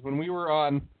places when we were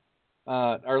on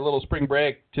our little spring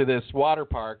break to this water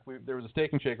park. There was a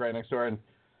Steak and Shake right next door, and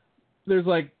there's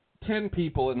like 10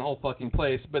 people in the whole fucking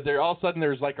place, but all of a sudden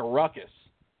there's like a ruckus,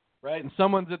 right? And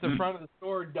someone's at the front of the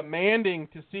store demanding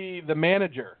to see the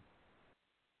manager,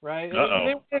 right? And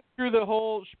they went through the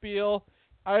whole spiel.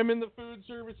 I'm in the food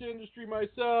service industry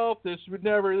myself. This should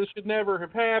never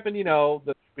have happened. You know,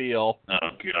 the spiel. Oh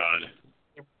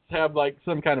God. Have like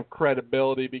some kind of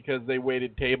credibility because they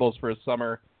waited tables for a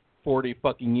summer 40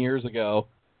 fucking years ago.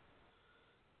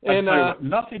 And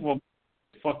nothing will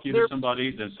fuck you to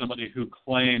somebody than somebody who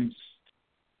claims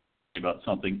about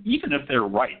something, even if they're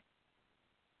right.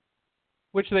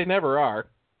 Which they never are.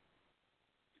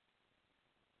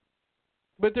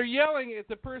 But they're yelling at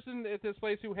the person at this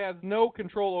place who has no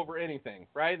control over anything,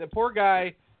 right? The poor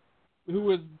guy who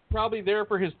was probably there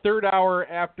for his 3rd hour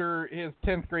after his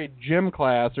 10th grade gym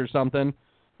class or something,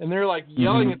 and they're like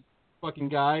yelling at the fucking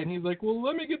guy, and he's like, well,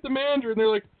 let me get the manager. And they're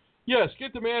like, yes,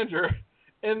 get the manager.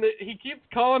 And he keeps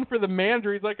calling for the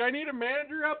manager. He's like, I need a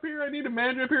manager up here. I need a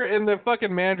manager up here. And the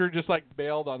fucking manager just like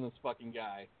bailed on this fucking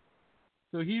guy.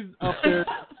 So he's up there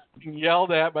being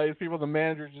yelled at by these people. The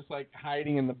manager's just like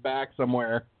hiding in the back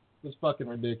somewhere. It's fucking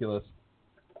ridiculous.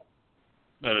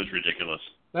 That is ridiculous.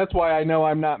 That's why I know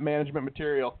I'm not management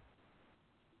material.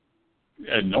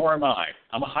 Nor am I.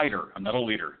 I'm a hider. I'm not a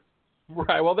leader.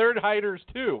 Right. Well, they're hiders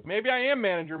too. Maybe I am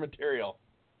manager material.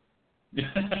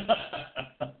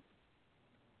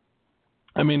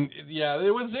 I mean, yeah,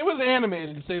 it was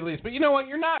animated to say the least. But you know what?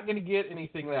 You're not going to get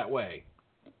anything that way.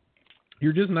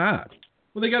 You're just not.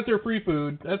 Well, they got their free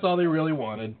food. That's all they really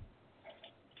wanted.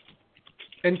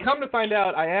 And come to find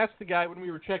out, I asked the guy when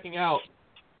we were checking out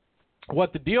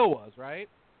what the deal was, right?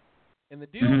 And the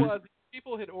deal was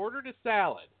people had ordered a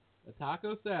salad, a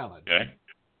taco salad. Okay.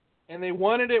 and they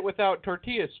wanted it without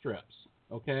tortilla strips.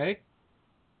 Okay.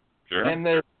 Sure. And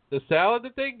the salad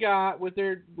that they got when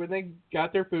they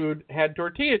got their food had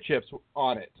tortilla chips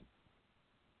on it.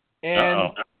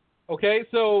 And okay,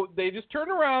 so they just turned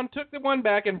around, took the one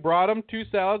back, and brought them 2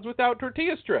 salads without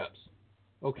tortilla strips.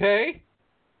 Okay?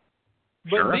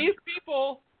 Sure. But these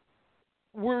people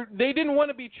they didn't want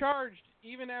to be charged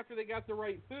even after they got the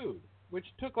right food, which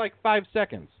took like 5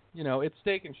 seconds. You know, it's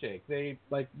Steak and Shake. They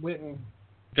like went and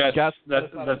that's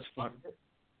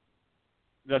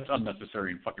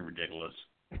unnecessary and fucking ridiculous.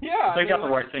 Yeah. If they got the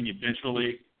right thing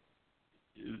eventually.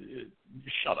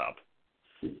 Shut up.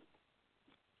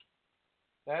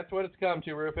 That's what it's come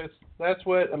to, Rufus. That's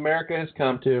what America has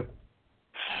come to.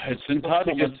 It's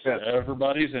entitlement.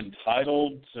 Everybody's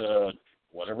entitled to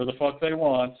whatever the fuck they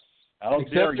want. How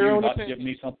dare you not give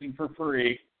me something for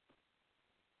free?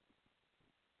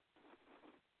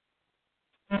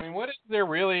 I mean, what is there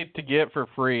really to get for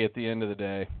free at the end of the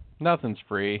day? Nothing's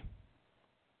free.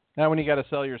 Not when you got to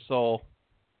sell your soul,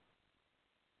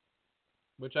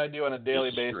 which I do on a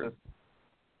daily basis. True.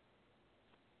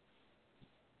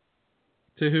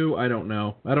 To who? I don't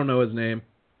know. I don't know his name.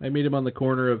 I meet him on the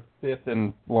corner of 5th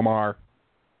and Lamar.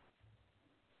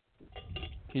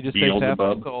 He just takes half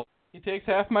my soul. He takes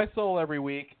half my soul every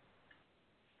week.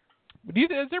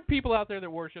 Is there people out there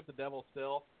that worship the devil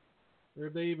still? Or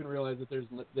have they even realized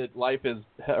that life is,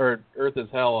 or Earth is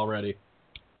hell already?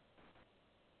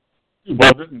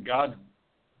 Well, didn't God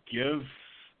give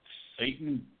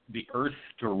Satan the earth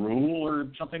to rule or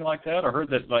something like that? I heard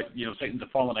that, like, Satan's a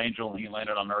fallen angel and he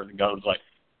landed on Earth and God was like,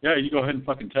 yeah, you go ahead and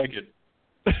fucking take it.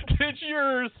 It's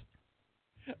yours.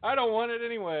 I don't want it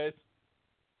anyways.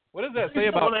 What does that say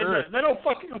about Earth? They don't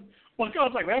fucking, well,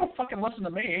 God's like, they don't fucking listen to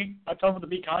me. I tell them to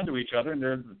be kind to each other and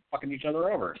they're fucking each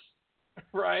other over.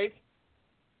 Right.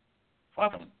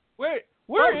 Fuck them.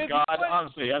 Where is God?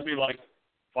 Honestly, I'd be like,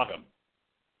 fuck them.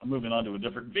 I'm moving on to a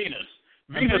different Venus.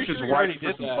 Venus is right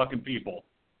for some fucking people.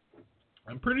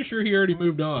 I'm pretty sure he already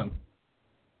moved on.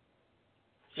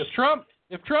 If Trump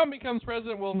becomes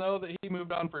president, we'll know that he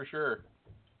moved on for sure.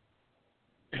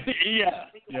 Yeah,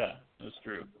 that's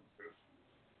true.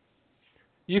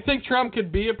 You think Trump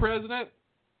could be a president?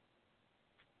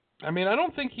 I mean, I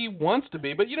don't think he wants to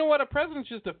be, but you know what? A president's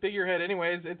just a figurehead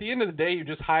anyways. At the end of the day, you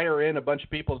just hire in a bunch of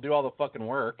people to do all the fucking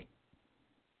work.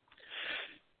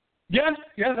 Yeah,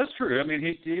 that's true. I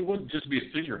mean, he wouldn't just be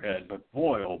a figurehead, but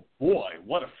boy, oh boy,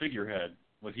 what a figurehead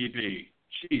would he be.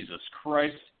 Jesus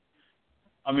Christ.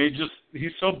 I mean,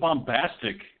 he's so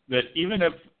bombastic that even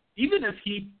if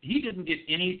he didn't get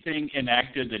anything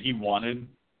enacted that he wanted,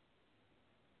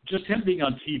 just him being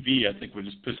on TV, I think, would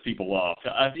just piss people off.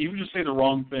 He would just say the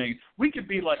wrong thing. We could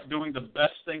be like doing the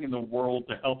best thing in the world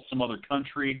to help some other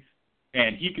country,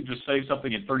 and he could just say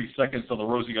something in 30 seconds on the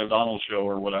Rosie O'Donnell show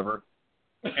or whatever,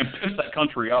 and piss that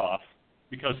country off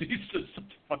because he's just a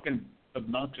fucking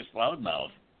obnoxious loudmouth.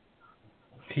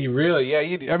 He really,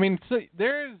 I mean, so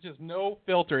there is just no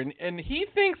filter, and he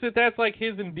thinks that that's like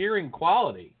his endearing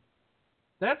quality.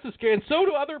 That's the scary, and so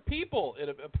do other people,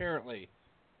 apparently.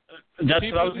 That's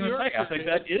what I was going to say. I think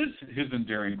that is his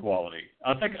endearing quality.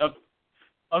 I think,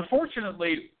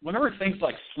 unfortunately, whenever things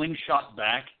like slingshot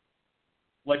back,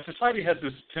 like society has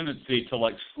this tendency to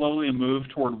like slowly move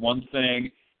toward one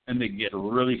thing, and they get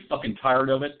really fucking tired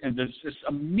of it, and then just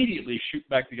immediately shoot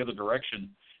back the other direction.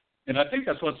 And I think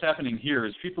that's what's happening here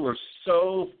is people are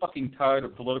so fucking tired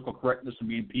of political correctness and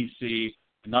being PC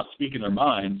and not speaking their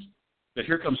minds that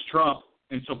here comes Trump,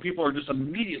 and so people are just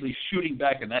immediately shooting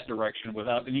back in that direction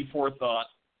without any forethought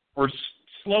or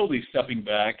slowly stepping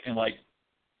back and, like,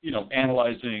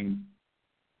 analyzing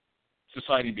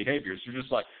society behaviors. They're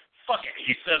just like, fuck it,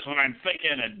 he says what I'm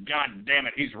thinking, and god damn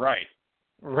it, he's right.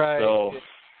 Right. So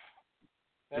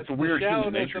it's a weird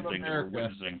human nature thing that we're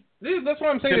witnessing. That's what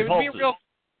I'm saying.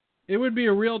 It would be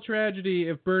a real tragedy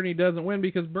if Bernie doesn't win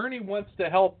because Bernie wants to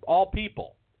help all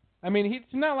people. I mean, it's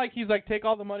not like he's like, take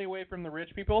all the money away from the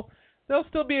rich people. They'll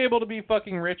still be able to be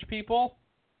fucking rich people.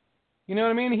 You know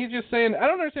what I mean? He's just saying, I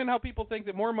don't understand how people think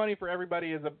that more money for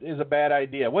everybody is a bad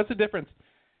idea. What's the difference?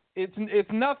 It's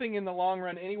nothing in the long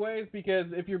run anyways, because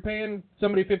if you're paying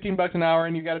somebody $15 an hour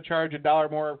and you got to charge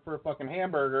 $1 more for a fucking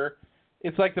hamburger,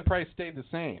 it's like the price stayed the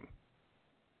same.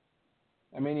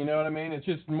 I mean, you know what I mean? It's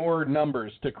just more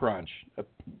numbers to crunch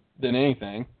than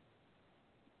anything.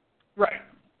 Right.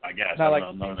 I guess. Not like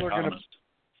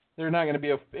they're not going to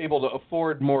be able to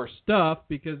afford more stuff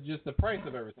because just the price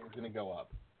of everything is going to go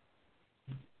up.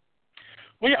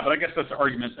 Well, yeah, but I guess that's the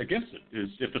argument against it, is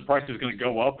if the price is going to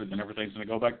go up and then everything's going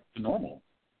to go back to normal.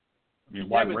 I mean,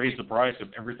 why raise the price if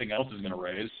everything else is going to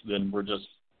raise? Then we're just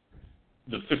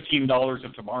the $15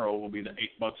 of tomorrow will be the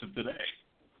 $8 of today.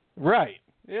 Right.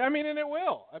 I mean, and it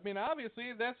will. I mean,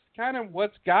 obviously, that's kind of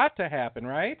what's got to happen,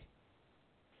 right?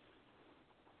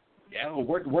 Yeah, well,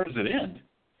 where does it end?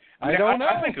 I don't know.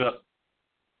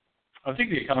 I think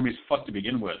the economy's fucked to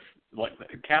begin with. Like,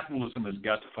 capitalism has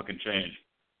got to fucking change.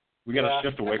 We got to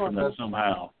shift away from that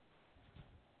somehow.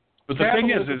 But the thing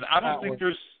is I don't think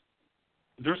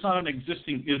there's not an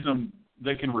existing ism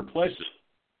that can replace it.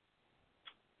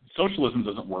 Socialism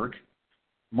doesn't work.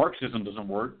 Marxism doesn't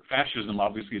work. Fascism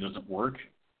obviously doesn't work.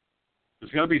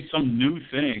 There's got to be some new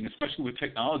thing, especially with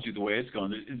technology the way it's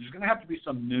going. There's going to have to be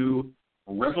some new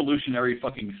revolutionary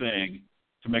fucking thing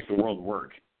to make the world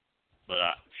work. But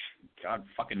God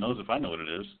fucking knows if I know what it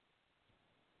is.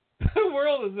 The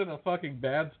world is in a fucking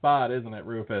bad spot, isn't it,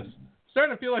 Rufus?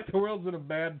 Starting to feel like the world's in a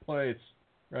bad place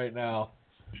right now.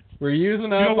 We're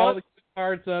using up all the good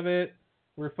parts of it.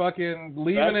 We're fucking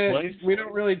leaving it. Place? We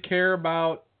don't really care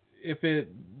about if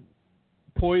it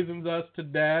poisons us to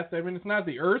death. I mean, it's not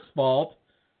the Earth's fault,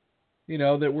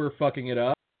 that we're fucking it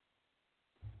up.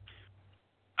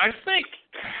 I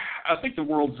think the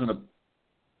world's in a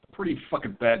pretty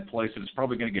fucking bad place, and it's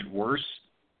probably going to get worse.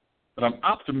 But I'm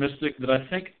optimistic that I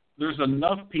think there's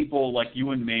enough people like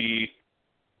you and me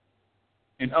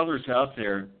and others out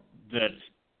there that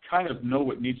kind of know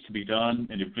what needs to be done,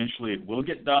 and eventually it will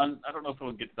get done. I don't know if it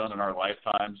will get done in our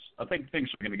lifetimes. I think things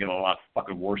are going to get a lot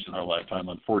fucking worse in our lifetime,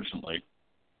 unfortunately.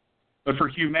 But for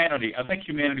humanity, I think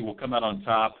humanity will come out on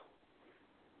top.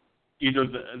 Either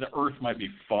the Earth might be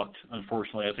fucked,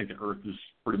 unfortunately. I think the Earth is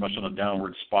pretty much on a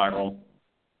downward spiral.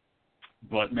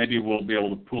 But maybe we'll be able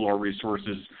to pool our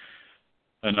resources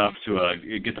enough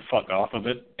to get the fuck off of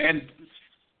it. And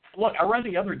look, I read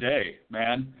the other day,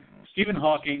 man, Stephen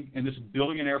Hawking and this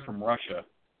billionaire from Russia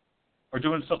are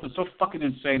doing something so fucking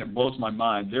insane it blows my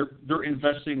mind. They're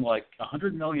investing like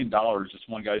 $100 million. This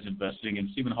one guy's investing, and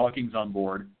Stephen Hawking's on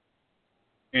board.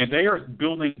 And they are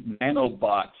building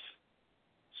nanobots,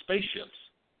 spaceships,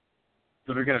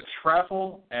 that are going to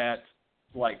travel at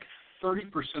like 30%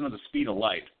 of the speed of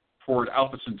light toward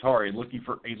Alpha Centauri looking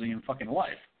for alien fucking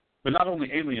life. But not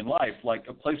only alien life, like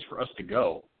a place for us to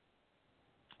go.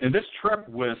 And this trip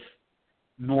with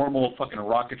normal fucking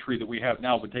rocketry that we have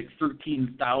now would take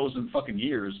 13,000 fucking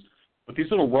years. But these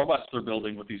little robots they're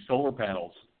building with these solar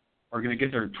panels are going to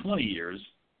get there in 20 years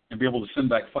and be able to send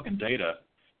back fucking data.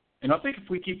 And I think if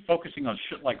we keep focusing on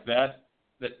shit like that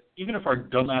even if our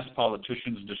dumbass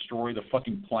politicians destroy the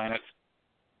fucking planet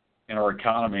and our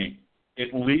economy,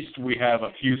 at least we have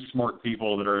a few smart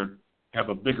people that have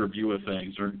a bigger view of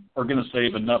things, or are going to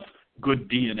save enough good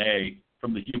DNA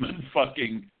from the human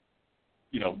fucking,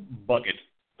 bucket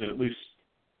that at least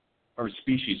our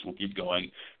species will keep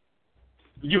going.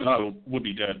 You and I would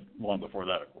be dead long before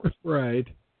that, of course. Right.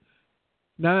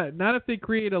 Not if they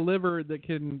create a liver that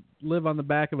can live on the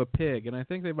back of a pig, and I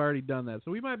think they've already done that. So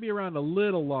we might be around a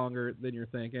little longer than you're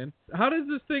thinking. How does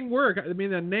this thing work? I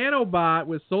mean, a nanobot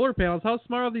with solar panels, how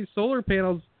smart are these solar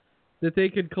panels that they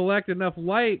could collect enough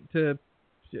light to,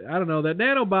 I don't know, that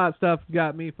nanobot stuff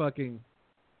got me fucking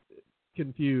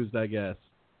confused, I guess.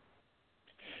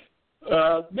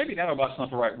 Maybe nanobot's not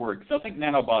the right word, because I think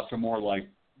nanobots are more like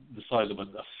the size of a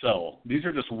cell. These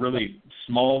are just really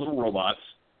small little robots.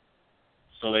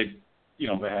 So they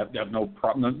have no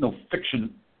problem, no friction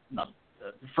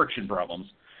problems.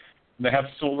 They have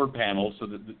solar panels, so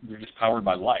that they're just powered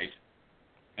by light,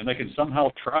 and they can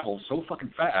somehow travel so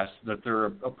fucking fast that they're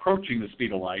approaching the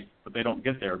speed of light, but they don't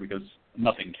get there because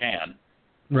nothing can.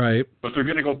 Right. But they're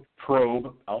going to go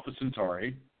probe Alpha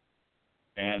Centauri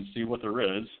and see what there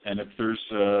is, and if there's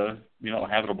a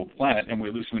habitable planet, and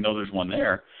at least we know there's one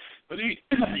there. But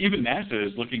even NASA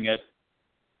is looking at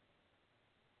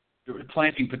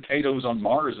planting potatoes on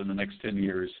Mars in the next 10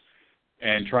 years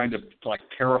and trying to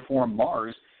terraform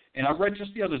Mars. And I read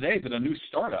just the other day that a new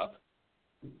startup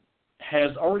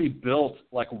has already built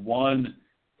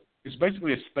it's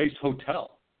basically a space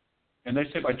hotel. And they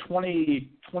say by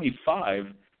 2025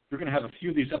 they're going to have a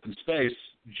few of these up in space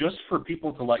just for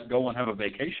people to go and have a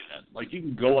vacation in. You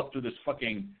can go up to this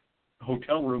fucking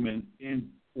hotel room in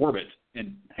orbit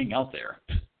and hang out there.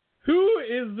 Who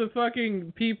is the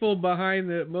fucking people behind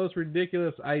the most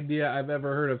ridiculous idea I've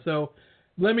ever heard of? So,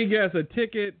 let me guess, a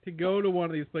ticket to go to one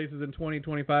of these places in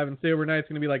 2025 and stay overnight is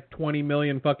going to be like $20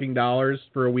 million fucking dollars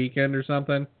for a weekend or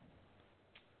something?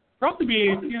 Probably be,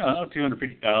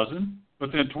 $250,000.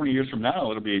 But then 20 years from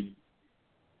now, it'll be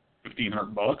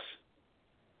 $1,500.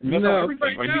 No,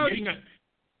 everything. Right now,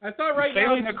 I thought right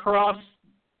sailing now...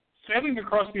 Sailing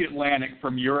across the Atlantic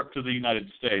from Europe to the United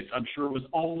States, I'm sure it was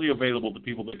only available to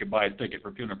people that could buy a ticket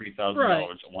for $250,000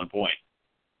 at one point.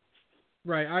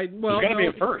 Right. There's got to be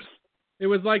a first. It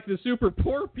was like the super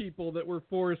poor people that were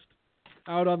forced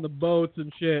out on the boats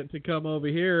and shit to come over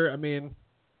here. I mean,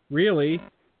 really,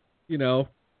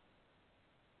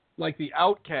 like the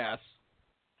outcasts.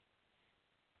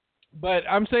 But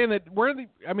I'm saying that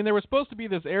there was supposed to be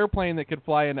this airplane that could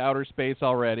fly into outer space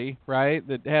already, right?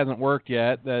 That hasn't worked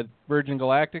yet, the Virgin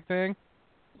Galactic thing.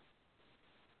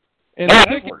 And it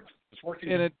has worked. It's working.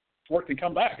 It's worked and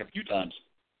come back a few times.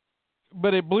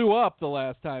 But it blew up the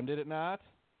last time, did it not?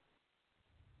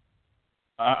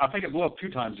 I think it blew up 2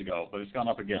 times ago, but it's gone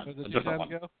up again. Was it a 2 different times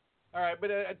one. ago? All right,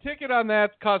 but a ticket on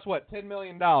that costs what? $10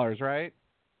 million, right?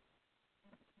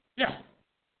 Yeah.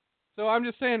 So I'm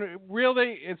just saying,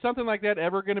 really, is something like that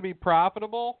ever going to be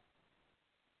profitable?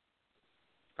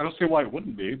 I don't see why it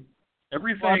wouldn't be.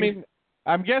 Everything. Well, I mean,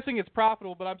 I'm guessing it's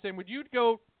profitable, but I'm saying, would you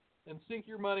go and sink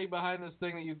your money behind this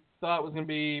thing that you thought was going to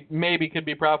be, maybe could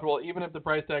be profitable, even if the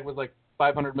price tag was like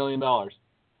 $500 million?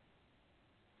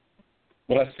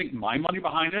 Would I sink my money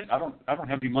behind it? I don't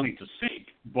have any money to sink,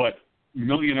 but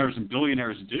millionaires and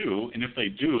billionaires do, and if they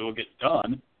do, it'll get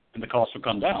done, and the cost will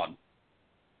come down,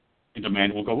 and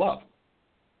demand will go up.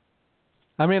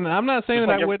 I mean, I'm not saying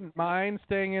that I wouldn't mind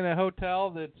staying in a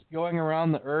hotel that's going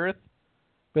around the Earth,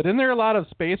 but isn't there a lot of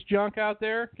space junk out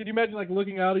there? Could you imagine, like,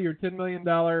 looking out of your $10 million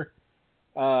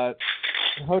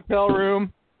hotel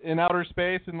room in outer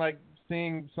space and, like,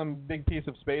 seeing some big piece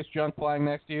of space junk flying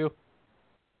next to you?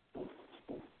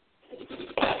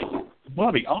 Well,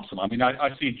 that'd be awesome. I mean, I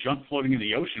see junk floating in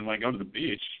the ocean when I go to the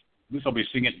beach. At least I'll be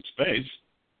seeing it in space.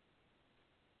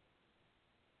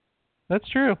 That's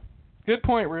true. Good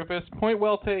point, Rufus. Point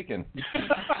well taken.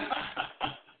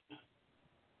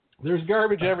 There's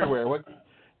garbage everywhere.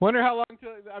 Wonder how long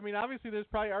till... I mean, obviously there's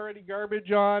probably already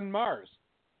garbage on Mars.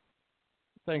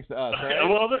 Thanks to us, right?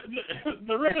 Well,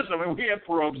 there is. I mean, we have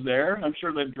probes there. I'm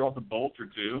sure they've dropped a bolt or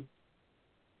two.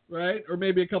 Right? Or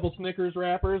maybe a couple Snickers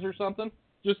wrappers or something.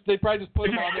 They probably just put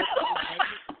them on there.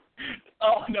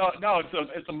 Oh, no,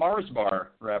 it's a Mars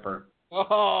bar wrapper.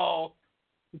 Oh,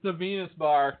 it's a Venus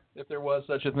bar, if there was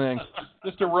such a thing.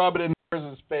 Just to rub it in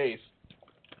Mars' face.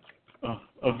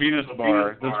 A Venus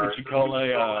bar. That's what you call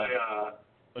a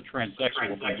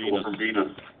transsexual from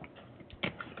Venus.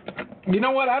 You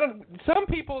know what? Some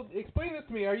people, explain this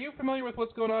to me. Are you familiar with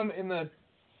what's going on in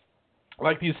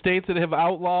these states that have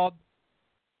outlawed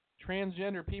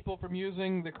transgender people from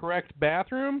using the correct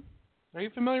bathroom? Are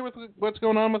you familiar with what's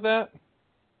going on with that?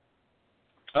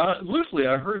 Loosely,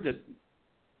 I heard that,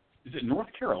 is it North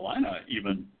Carolina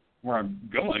even, where I'm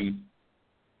going?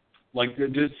 Like,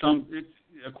 it's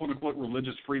a quote-unquote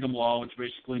religious freedom law, which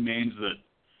basically means that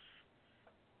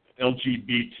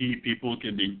LGBT people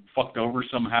can be fucked over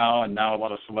somehow, and now a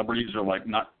lot of celebrities are, like,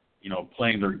 not,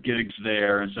 playing their gigs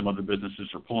there, and some other businesses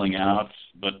are pulling out,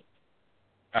 but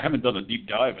I haven't done a deep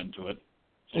dive into it.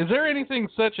 Is there anything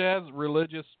such as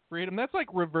religious freedom? That's like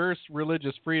reverse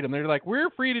religious freedom. They're like, we're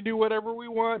free to do whatever we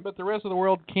want, but the rest of the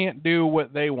world can't do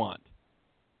what they want.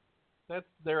 That's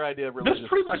their idea of religious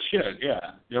freedom. That's pretty much it,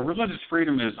 yeah. Yeah, religious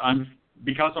freedom is,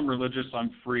 because I'm religious,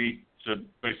 I'm free to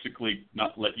basically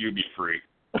not let you be free.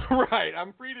 Right.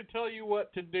 I'm free to tell you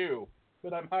what to do,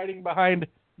 but I'm hiding behind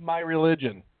my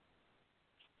religion.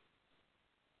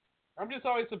 I'm just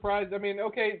always surprised. I mean,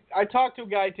 okay, I talked to a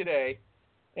guy today,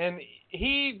 and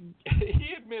he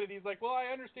admitted, he's like, well,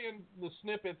 I understand the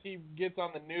snippets he gets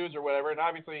on the news or whatever, and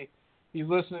obviously he's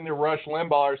listening to Rush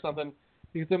Limbaugh or something.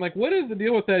 Because I'm like, what is the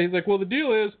deal with that? He's like, well, the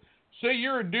deal is, say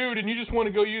you're a dude and you just want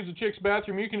to go use a chick's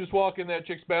bathroom, you can just walk in that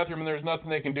chick's bathroom and there's nothing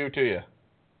they can do to you.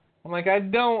 I'm like, I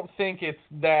don't think it's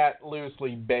that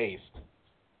loosely based.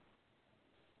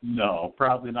 No,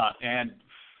 probably not. And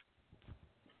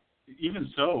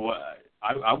even so,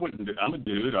 I wouldn't. I'm a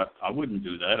dude. I wouldn't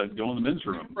do that. I'd go in the men's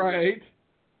room. Right.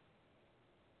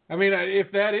 I mean,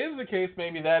 if that is the case,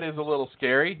 maybe that is a little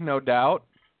scary, no doubt.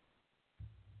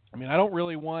 I mean, I don't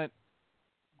really want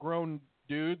grown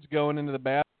dudes going into the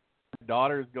bathroom,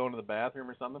 daughters going to the bathroom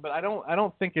or something, but I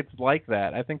don't think it's like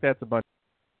that. I think that's a bunch.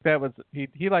 That was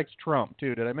he likes Trump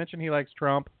too. Did I mention he likes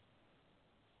Trump?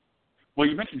 Well,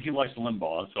 you mentioned he likes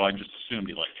Limbaugh, so I just assumed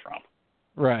he liked Trump.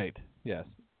 Right. Yes.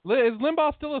 Is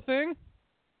Limbaugh still a thing?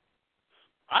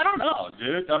 I don't know,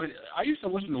 dude. I mean, I used to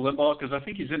listen to Limbaugh because I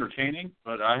think he's entertaining,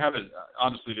 but I haven't,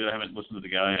 honestly, dude, I haven't listened to the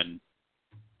guy in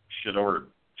over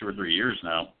 2 or 3 years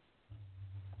now.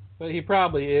 But he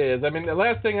probably is. I mean, the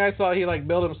last thing I saw, he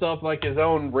built himself his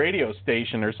own radio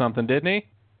station or something, didn't he?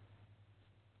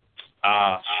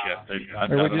 Shit. I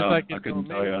don't know. I couldn't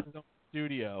tell you. His own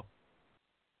studio.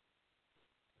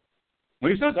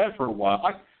 Well, he's done that for a while.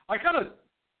 I kind of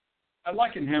I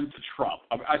liken him to Trump.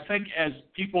 I think as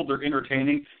people, they're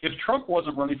entertaining. If Trump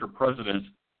wasn't running for president,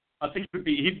 I think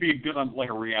he'd be good on like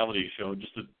a reality show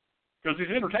because he's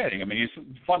entertaining. I mean, he's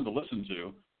fun to listen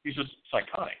to. He's just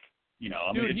psychotic. You know,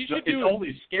 I mean, it's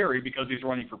only scary because he's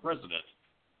running for president.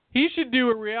 He should do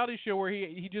a reality show where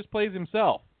he just plays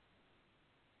himself.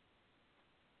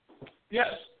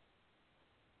 Yes.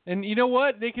 And you know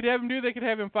what? They could have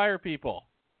him fire people.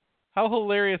 How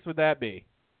hilarious would that be?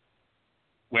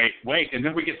 Wait, and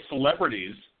then we get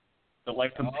celebrities that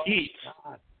like compete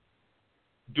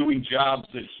doing jobs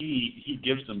that he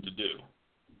gives them to do.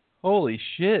 Holy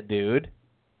shit, dude.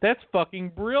 That's fucking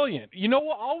brilliant. You know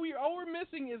what? All we're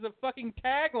missing is a fucking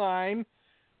tagline.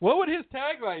 What would his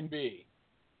tagline be?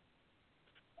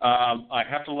 I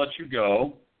have to let you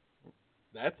go.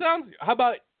 That sounds... How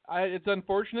about... it's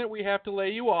unfortunate we have to lay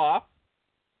you off.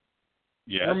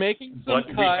 Yes, we're making some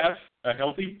but we have a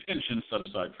healthy pension set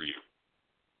aside for you.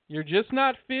 You're just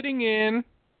not fitting in.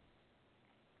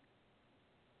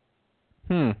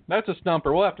 That's a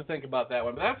stumper. We'll have to think about that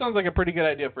one. But that sounds like a pretty good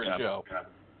idea for a show. Yeah.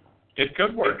 It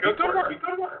could work.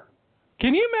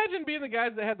 Can you imagine being the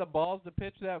guys that had the balls to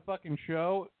pitch that fucking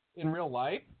show in real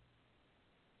life?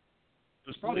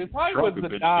 It probably was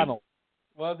the Donald.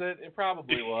 Was it? It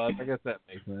probably was. I guess that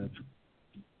makes sense.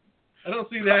 I don't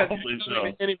see that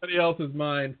in anybody else's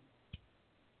mind.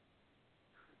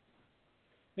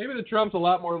 Maybe the Trump's a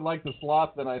lot more like the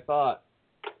sloth than I thought.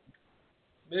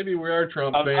 Maybe we are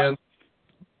Trump fans.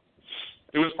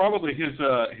 It was probably his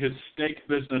steak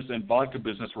business and vodka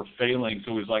business were failing,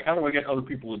 so he was like, how do I get other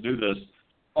people to do this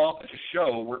off a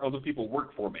show where other people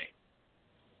work for me?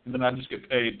 And then I just get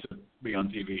paid to be on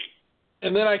TV.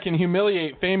 And then I can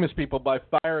humiliate famous people by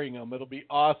firing them. It'll be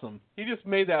awesome. He just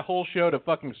made that whole show to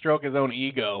fucking stroke his own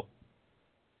ego.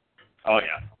 Oh,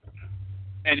 yeah.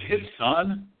 And his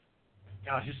son,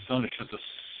 God, his son is just a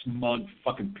smug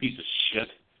fucking piece of shit.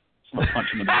 I'm going to punch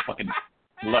him in the fucking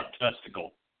left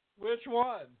testicle. Which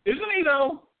one? Isn't he,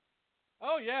 though?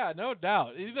 Oh, yeah, no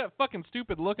doubt. He's that fucking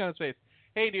stupid look on his face.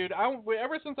 Hey, dude,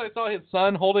 ever since I saw his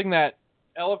son holding that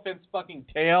elephant's fucking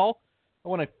tail, I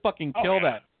want to fucking kill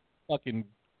that fucking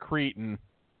cretin.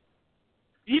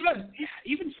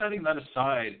 Even setting that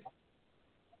aside,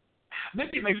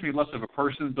 maybe it makes me less of a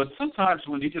person, but sometimes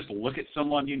when you just look at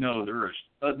someone, you know they're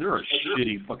a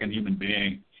shitty fucking human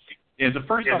being. And the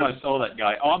first time I saw that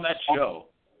guy on that show,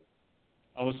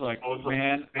 I was like,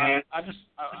 man,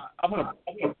 I'm gonna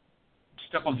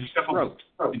step on his throat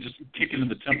and just kick him in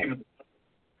the temple.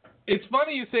 It's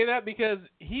funny you say that because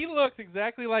he looks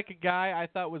exactly like a guy I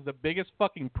thought was the biggest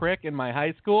fucking prick in my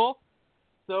high school.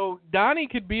 So Donnie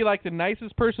could be like the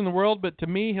nicest person in the world, but to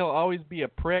me he'll always be a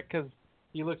prick because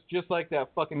he looks just like that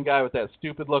fucking guy with that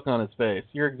stupid look on his face.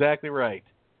 You're exactly right.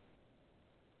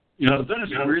 You know, then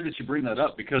it's weird that you bring that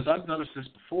up because I've noticed this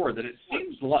before, that it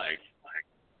seems like,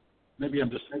 maybe I'm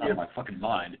just out of my fucking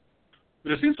mind,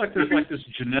 but it seems like there's like this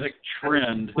genetic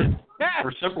trend,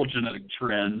 or several genetic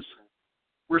trends,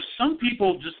 where some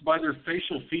people, just by their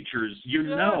facial features, you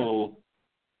know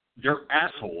they're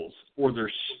assholes, or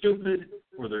they're stupid,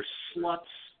 or they're sluts,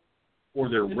 or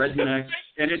they're rednecks,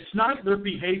 and it's not their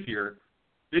behavior.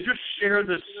 They just share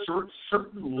this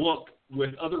certain look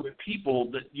with other people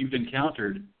that you've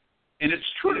encountered, and it's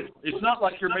true. It's not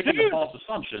like you're making a false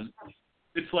assumption.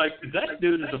 It's like, that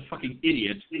dude is a fucking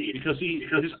idiot because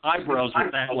his eyebrows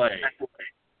are that way,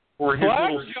 or his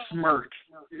little smirk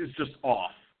is just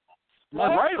off. Am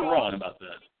I right or wrong about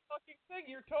that? Fucking thing.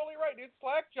 You're totally right, dude.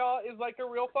 Slackjaw is like a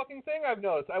real fucking thing I've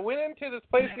noticed. I went into this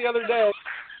place the other day,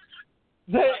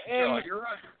 and you're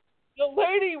right. The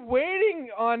lady waiting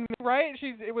on me, right?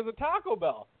 It was a Taco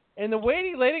Bell, and the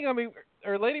lady waiting on me,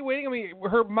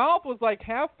 her mouth was like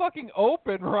half fucking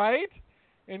open, right?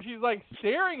 And she's like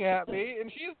staring at me,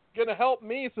 and she's gonna help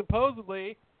me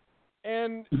supposedly.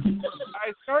 And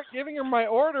I start giving her my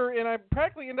order, and I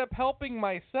practically end up helping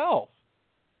myself.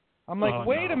 I'm like,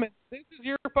 wait a minute, this is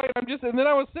your fight. And then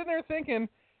I was sitting there thinking,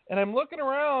 and I'm looking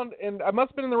around, and I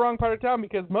must have been in the wrong part of town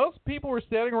because most people were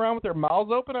standing around with their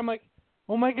mouths open. I'm like,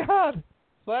 oh my God,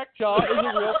 Slackjaw is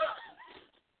a real.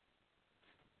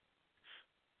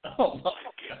 Oh my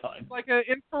God! It's like an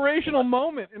inspirational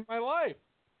moment in my life.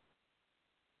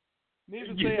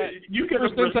 You could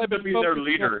have been their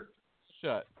leader.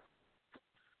 Shut.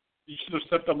 You should have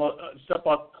stepped up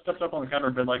on the counter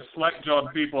and been like,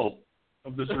 slack-jawed people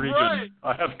of this region, right.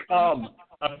 I have come.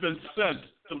 I've been sent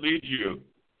to lead you.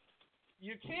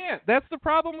 You can't. That's the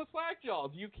problem with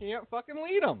slackjaws. You can't fucking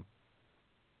lead them.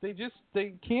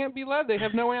 They can't be led. They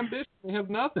have no ambition. They have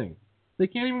nothing. They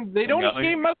can't even. They don't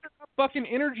even muster enough fucking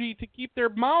energy to keep their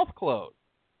mouth closed.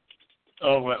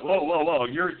 Oh, whoa.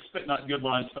 You're spitting out good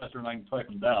lines faster than I can type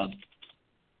them down.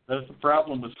 That's the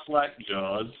problem with slack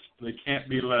jaws. They can't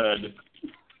be led.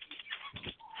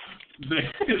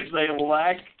 They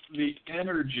lack the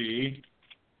energy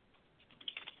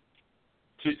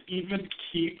to even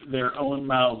keep their own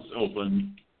mouths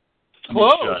open.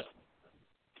 Shut.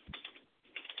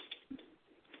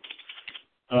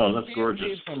 Oh, that's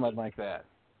gorgeous. Someone like that.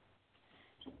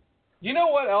 You know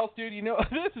what else, dude? You know,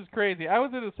 this is crazy. I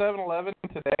was at a 7-Eleven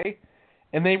today,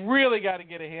 and they really got to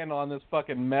get a handle on this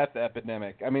fucking meth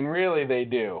epidemic. I mean, really, they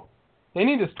do. They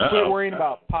need to quit worrying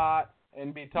about pot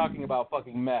and be talking about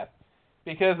fucking meth.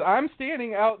 Because I'm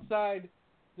standing outside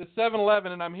the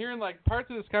 7-Eleven, and I'm hearing, like, parts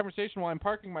of this conversation while I'm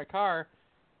parking my car,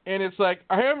 and it's like,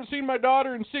 I haven't seen my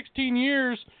daughter in 16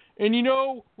 years, and, you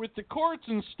know, with the courts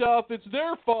and stuff, it's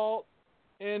their fault.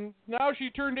 And now she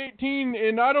turned 18,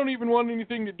 and I don't even want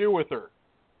anything to do with her.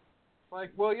 Like,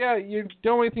 well, yeah, you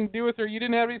don't want anything to do with her. You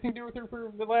didn't have anything to do with her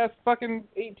for the last fucking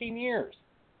 18 years.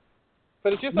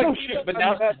 But it's just like, but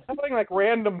now telling like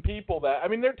random people that. I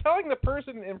mean, they're telling the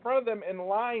person in front of them in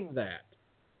line that.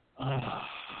 Oh,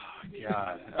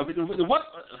 God. I mean,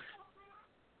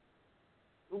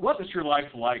 what is your life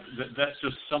like? That's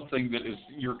just something that is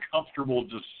you're comfortable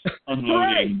just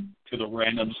unloading to the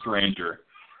random stranger.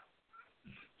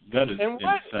 That is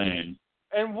insane.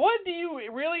 And what do you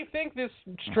really think this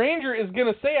stranger is going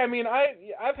to say? I mean,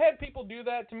 I've had people do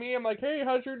that to me. I'm like, hey,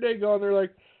 how's your day going? They're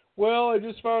like, well, I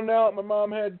just found out my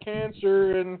mom had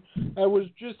cancer, and I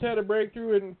just had a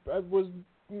breakthrough, and I was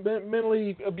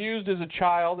mentally abused as a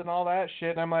child and all that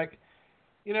shit. And I'm like,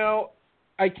 you know,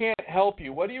 I can't help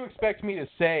you. What do you expect me to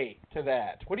say to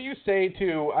that? What do you say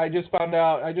to, I just found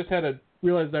out, I just had to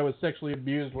realize I was sexually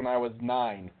abused when I was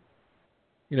 9?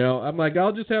 You know, I'm like,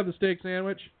 I'll just have the steak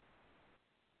sandwich.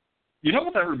 You know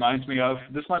what that reminds me of?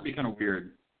 This might be kind of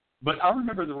weird, but I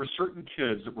remember there were certain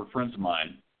kids that were friends of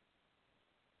mine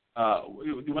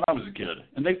when I was a kid,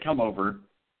 and they'd come over,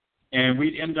 and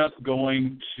we'd end up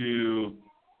going to,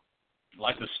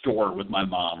 like, the store with my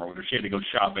mom, or whether she had to go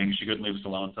shopping, she couldn't leave us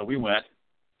alone, so we went,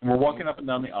 and we're walking up and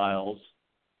down the aisles,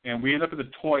 and we end up in the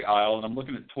toy aisle, and I'm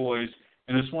looking at toys,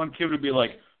 and this one kid would be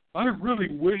like, I really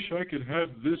wish I could have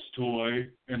this toy,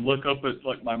 and look up at,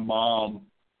 like, my mom.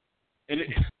 And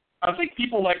I think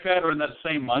people like that are in that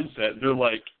same mindset. They're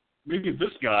like, maybe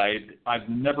this guy I've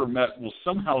never met will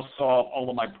somehow solve all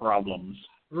of my problems.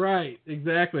 Right,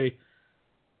 exactly.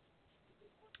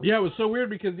 Yeah, it was so weird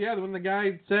because, when the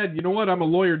guy said, you know what, I'm a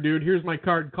lawyer, dude, here's my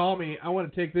card, call me, I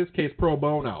want to take this case pro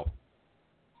bono.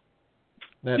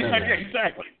 Yeah,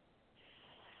 exactly.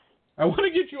 I want to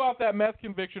get you off that meth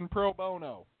conviction pro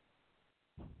bono.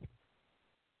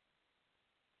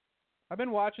 I've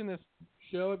been watching this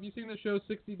show. Have you seen the show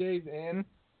 60 Days In?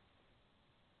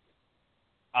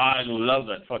 I love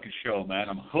that fucking show, man.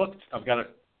 I'm hooked. I've got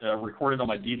it recorded on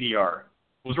my DVR.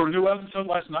 Was there a new episode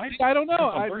last night? I don't know.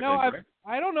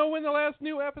 I don't know when the last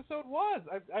new episode was.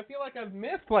 I feel like I've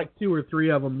missed like 2 or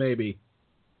 3 of them, maybe.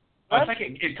 I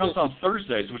think it comes on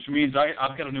Thursdays, which means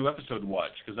I've got a new episode to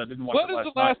watch because I didn't watch it last night. What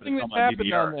is the last thing that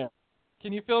happened on there?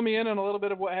 Can you fill me in on a little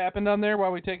bit of what happened on there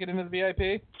while we take it into the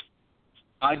VIP?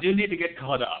 I do need to get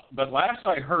caught up, but last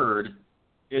I heard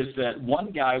is that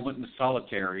one guy went into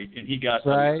solitary and he got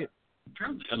apparently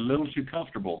a little too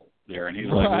comfortable there, and he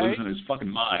was like losing his fucking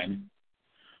mind.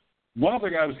 One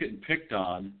other guy was getting picked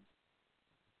on,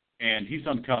 and he's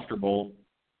uncomfortable.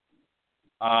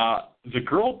 The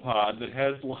girl pod that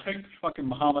has like fucking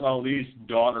Muhammad Ali's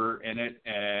daughter in it,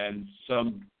 and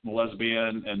some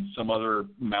lesbian and some other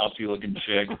mousy looking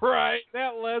chick. Right,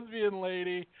 that lesbian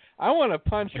lady. I want to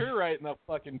punch her right in the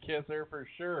fucking kisser for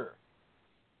sure.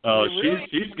 Oh,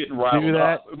 she's getting riled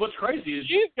up. What's crazy is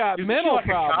she's got mental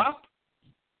problems. A cop?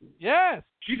 Yes,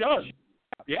 she does.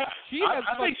 Yeah,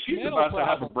 I think she's about to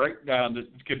have a breakdown that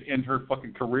could end her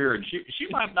fucking career, and she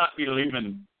might not be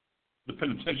leaving the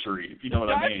penitentiary, if you know what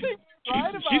I mean.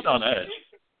 She's on edge.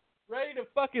 She's ready to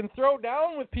fucking throw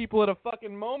down with people at a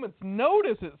fucking moment's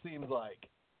notice, it seems like.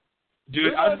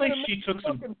 Dude, I think she took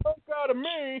some fucking punk out of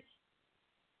me.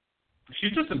 She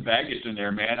took some baggage in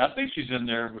there, man. I think she's in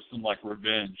there with some, like,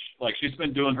 revenge. Like, she's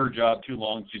been doing her job too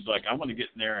long. She's like, I want to get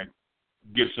in there and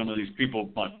give some of these people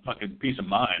my fucking peace of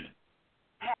mind.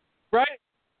 Right.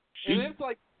 And it's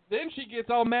like, then she gets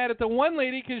all mad at the one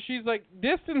lady because she's, like,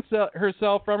 distanced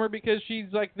herself from her because she's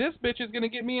like, this bitch is going to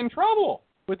get me in trouble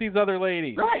with these other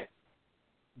ladies. Right.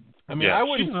 I mean, I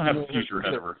wouldn't she doesn't have a future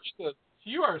ahead of her.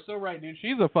 You are so right, dude.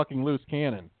 She's a fucking loose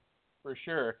cannon, for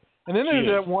sure. And then there's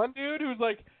that one dude who's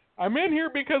like, I'm in here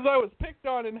because I was picked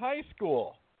on in high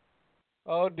school.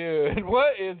 Oh, dude,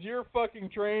 what is your fucking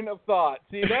train of thought?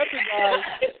 See, that's a guy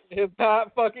who has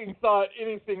not fucking thought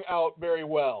anything out very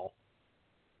well.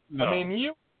 No. I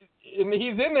mean, and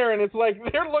he's in there, and it's like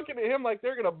they're looking at him like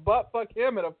they're gonna butt fuck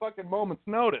him at a fucking moment's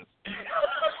notice.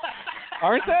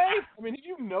 Aren't they? I mean, did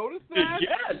you notice that?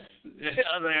 Yes,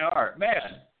 yeah, they are,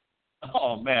 man.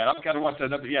 Oh man, I've got to watch that.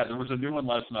 Yeah, there was a new one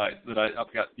last night that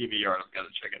I've got DVR. I've got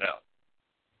to check it out.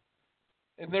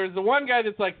 And there's the one guy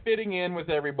that's like fitting in with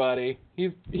everybody.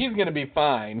 He's gonna be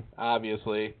fine,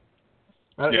 obviously.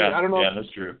 I don't know. Yeah,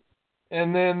 that's true.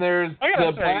 And then there's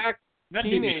the black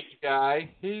teenage guy.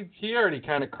 He already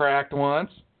kind of cracked once.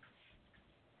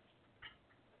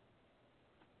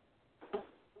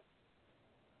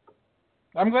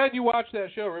 I'm glad you watched that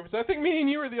show, Rufus. I think me and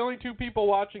you are the only two people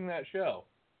watching that show.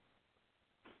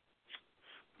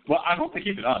 Well, I hope they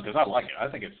keep it on because I like it. I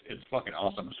think it's fucking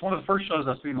awesome. It's one of the first shows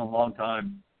I've seen in a long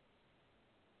time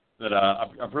that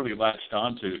I've really latched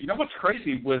onto. You know what's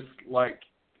crazy with like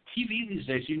TV these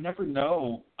days? You never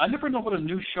know. I never know what a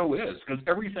new show is because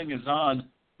everything is on.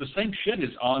 The same shit is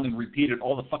on and repeated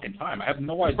all the fucking time. I have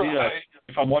no idea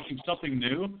if I'm watching something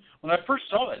new. When I first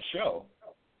saw that show,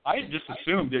 I had just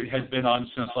assumed it had been on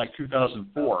since like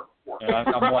 2004, and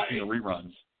I'm watching the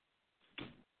reruns.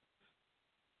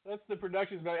 That's the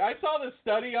production value. I saw this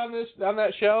study on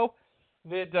that show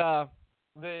that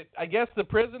I guess the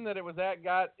prison that it was at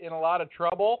got in a lot of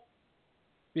trouble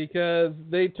because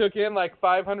they took in like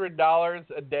 $500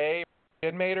 a day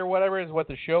inmate or whatever is what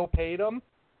the show paid them,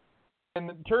 and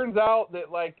it turns out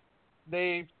that like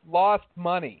they lost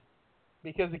money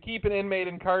because to keep an inmate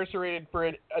incarcerated for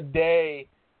a day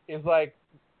is like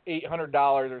 $800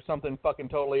 or something fucking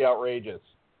totally outrageous.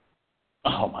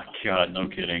 Oh my God, no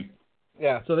kidding.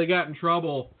 Yeah, so they got in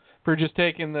trouble for just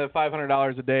taking the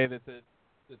 $500 a day that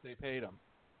they paid them.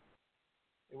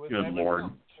 It was Good Lord.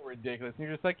 So ridiculous. And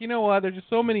you're just like, you know what? There's just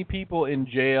so many people in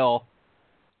jail.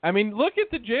 I mean, look at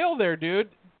the jail there, dude.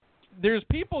 There's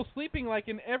people sleeping like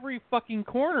in every fucking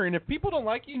corner, and if people don't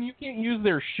like you and you can't use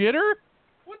their shitter,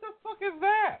 what the fuck is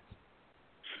that?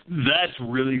 That's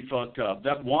really fucked up.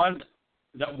 That one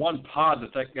pod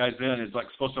that guy's in is like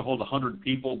supposed to hold 100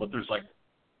 people, but there's like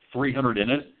 300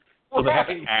 in it. So they have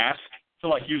to ask to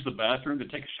like use the bathroom to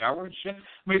take a shower and shit.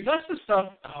 I mean, that's the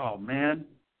stuff. Oh man,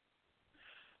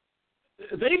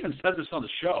 they even said this on the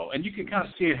show, and you can kind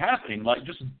of see it happening. Like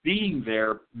just being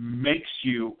there makes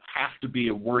you have to be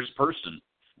a worse person.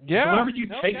 Yeah. So whenever you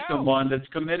take doubt. someone that's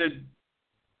committed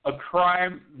a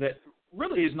crime that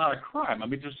really is not a crime. I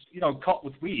mean, just caught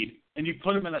with weed, and you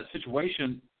put them in that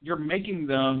situation, you're making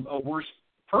them a worse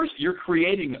person. You're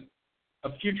creating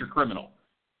a future criminal.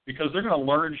 Because they're going to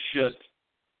learn shit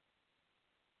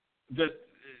that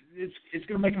it's going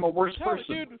to make them a worse person.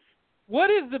 Dude,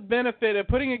 what is the benefit of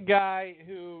putting a guy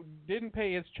who didn't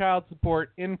pay his child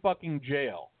support in fucking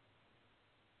jail?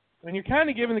 And you're kind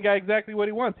of giving the guy exactly what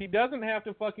he wants. He doesn't have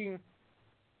to fucking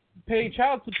pay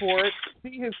child support,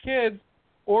 see his kids,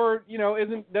 or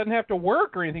doesn't have to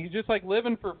work or anything. He's just like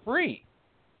living for free.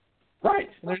 Right.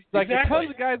 And there's like tons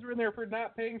of guys are in there for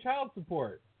not paying child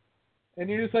support. And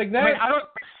you're just like, that.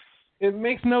 It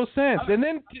makes no sense. And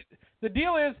then the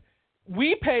deal is,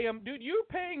 we pay them. Dude, you're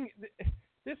paying.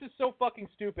 This is so fucking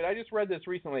stupid. I just read this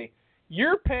recently.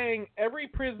 You're paying every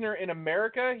prisoner in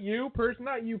America,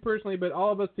 not you personally, but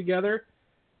all of us together,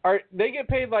 they get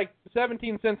paid like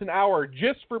 17 cents an hour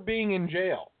just for being in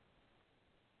jail.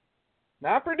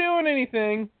 Not for doing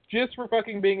anything, just for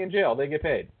fucking being in jail. They get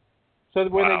paid. So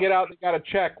that when they get out, they got a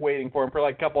check waiting for them for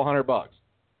like a couple $100.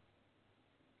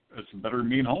 It's better than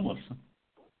being homeless.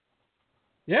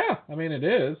 Yeah, I mean, it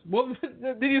is. Well,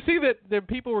 did you see that the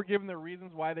people were giving their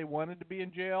reasons why they wanted to be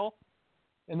in jail?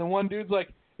 And the one dude's like,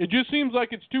 it just seems like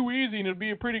it's too easy and it'd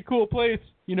be a pretty cool place,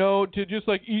 to just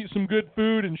like eat some good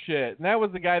food and shit. And that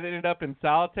was the guy that ended up in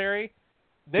solitary.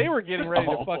 They were getting ready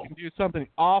to fucking do something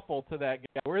awful to that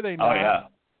guy. Were they not? Oh, yeah.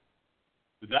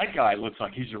 That guy looks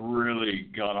like he's really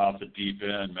gone off the deep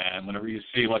end, man. Whenever you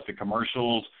see like the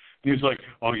commercials, he's like,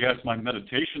 oh, yeah, it's my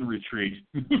meditation retreat.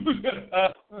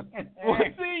 Well,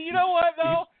 see, you know what,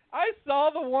 though? I saw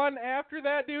the one after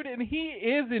that, dude, and he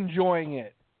is enjoying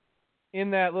it in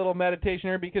that little meditation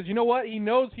area because you know what? He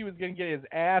knows he was going to get his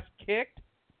ass kicked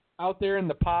out there in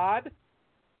the pod.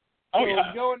 Oh,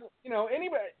 yeah.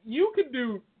 Anybody, you could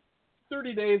do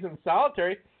 30 days in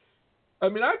solitary. I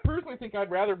mean, I personally think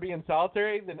I'd rather be in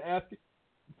solitary than asking.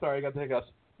 Sorry, I got the hiccups.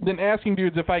 Than asking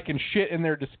dudes if I can shit in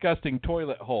their disgusting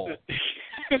toilet hole.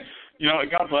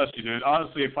 God bless you, dude.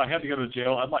 Honestly, if I had to go to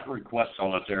jail, I'd like to request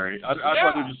solitary. I'd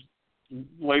rather just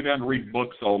lay down and read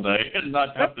books all day and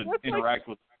not have to interact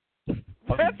with fucking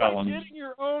felons. That's like getting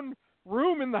your own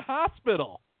room in the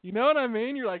hospital. You know what I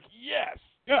mean? You're like, yes.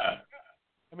 Yeah.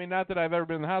 I mean, not that I've ever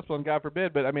been in the hospital, and God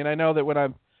forbid, but I mean, I know that when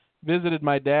I've visited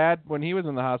my dad when he was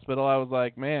in the hospital, I was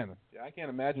like, man, I can't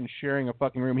imagine sharing a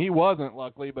fucking room. He wasn't,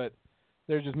 luckily, but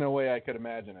there's just no way I could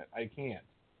imagine it. I can't.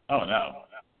 Oh, no.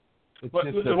 It's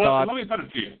just the let thought. me put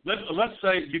it to you. Let's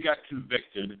say you got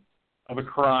convicted of a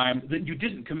crime that you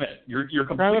didn't commit. You're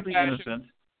completely innocent.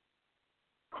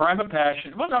 Crime of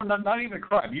passion. Well, no, not even a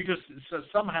crime. You just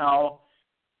somehow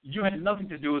you had nothing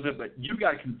to do with it, but you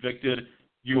got convicted.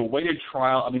 You awaited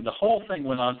trial. I mean, the whole thing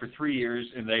went on for 3 years,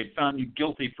 and they found you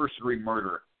guilty first-degree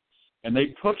murder. And they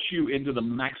put you into the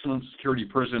maximum security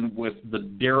prison with the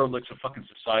derelicts of fucking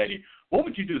society. What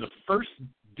would you do the first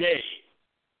day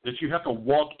that you have to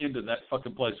walk into that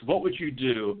fucking place? What would you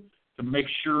do to make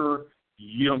sure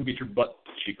you don't get your butt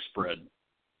cheek spread?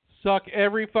 Suck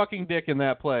every fucking dick in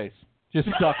that place. Just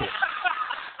suck it.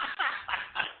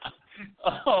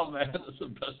 Oh, man, that's the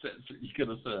best answer you could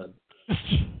have said.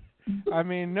 I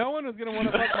mean, no one is going to want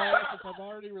to fuck my ass if I've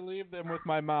already relieved them with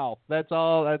my mouth. That's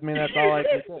all. I mean, that's all I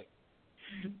can say.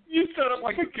 You set up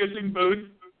like a kissing booth,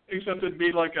 except it'd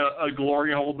be like a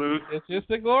glory hole booth. It's just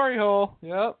a glory hole.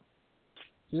 Yep.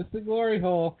 Just a glory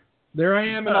hole. There I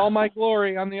am in all my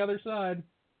glory on the other side.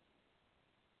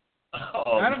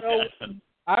 Oh, I don't know.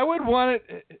 I would want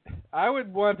it. I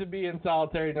would want to be in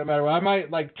solitary no matter what. I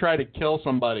might like try to kill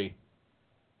somebody.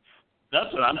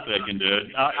 That's what I'm thinking,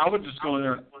 dude. I would just go in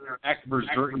there and act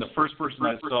berserk. The first person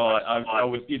I saw, I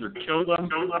would either kill them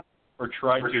or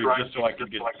try to just so I could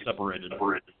get separated.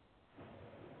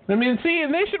 I mean, see,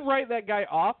 and they should write that guy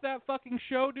off that fucking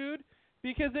show, dude,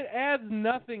 because it adds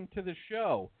nothing to the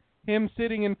show. Him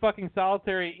sitting in fucking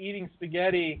solitary, eating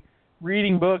spaghetti,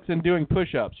 reading books, and doing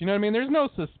push-ups. You know what I mean? There's no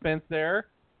suspense there.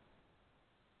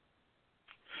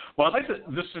 Well, I think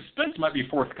the suspense might be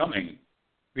forthcoming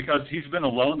because he's been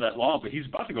alone that long, but he's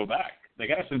about to go back. They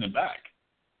got to send him back.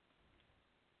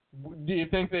 Do you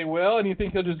think they will? And you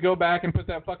think he'll just go back and put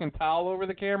that fucking towel over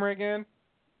the camera again?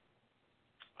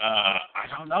 I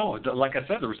don't know. Like I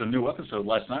said, there was a new episode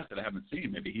last night that I haven't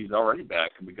seen. Maybe he's already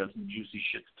back and we got some juicy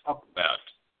shit to talk about.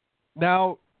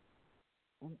 Now,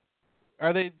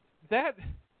 are they that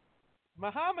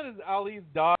Muhammad Ali's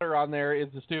daughter on there is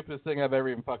the stupidest thing I've ever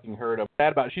even fucking heard of.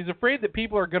 Bad about it. She's afraid that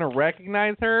people are going to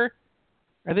recognize her.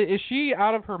 Is she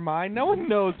out of her mind? No one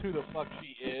knows who the fuck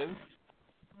she is.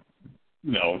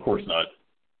 No, of course not.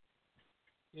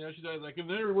 You know, she's like, if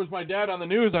there was my dad on the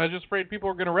news, I was just afraid people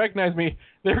were going to recognize me.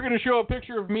 They were going to show a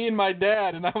picture of me and my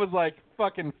dad, and I was like,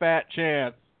 fucking fat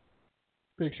chance.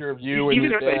 Picture of you and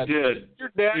your dad. Even if they did, your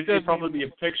dad it'd probably be a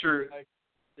picture.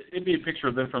 It'd be a picture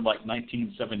of them from like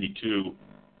 1972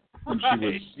 when she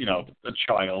was, you know, a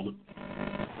child.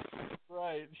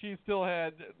 Right. She still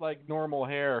had like normal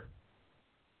hair.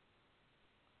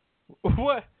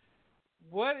 What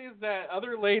is that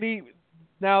other lady?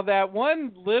 Now, that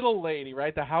one little lady,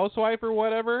 right, the housewife or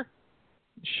whatever,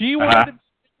 she wanted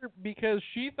to because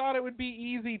she thought it would be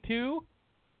easy, too?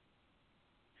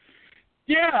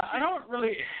 Yeah, I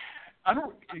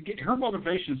don't get her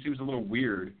motivation seems a little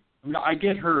weird. I mean, I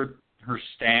get her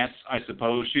stance, I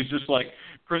suppose. She's just like,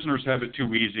 prisoners have it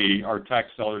too easy, our tax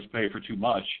dollars pay for too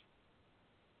much.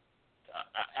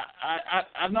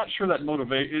 I'm not sure that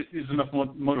is enough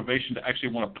motivation to actually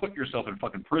want to put yourself in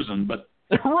fucking prison, but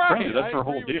right, frankly, that's her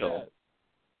whole deal.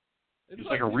 It's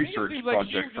like a research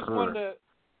project for her. Wanted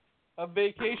a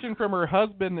vacation from her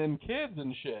husband and kids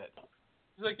and shit.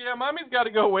 She's like, yeah, mommy's got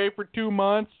to go away for 2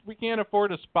 months. We can't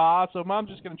afford a spa, so mom's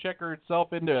just going to check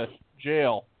herself into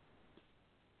jail.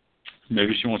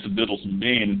 Maybe she wants to diddle some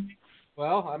bean.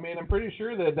 Well, I mean, I'm pretty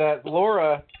sure that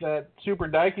Laura, that super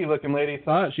dykey-looking lady,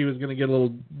 thought she was going to get a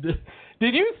little...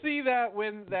 Did you see that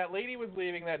when that lady was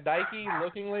leaving, that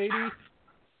dykey-looking lady?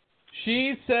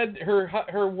 She said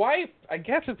her wife, I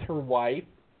guess it's her wife,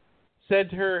 said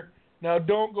to her, now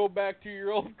don't go back to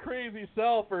your old crazy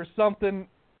self or something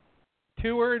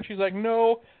to her. And she's like,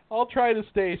 no, I'll try to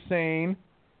stay sane.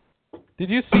 Did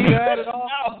you see that at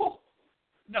all?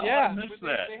 No, yeah, I missed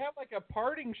that. They have like a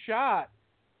parting shot.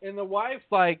 And the wife's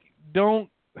like, don't...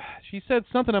 She said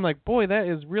something. I'm like, boy, that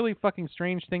is really fucking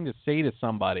strange thing to say to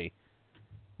somebody.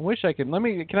 I wish I could...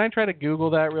 Can I try to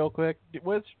Google that real quick?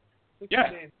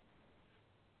 Yeah.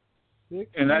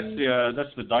 And that's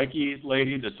the dykey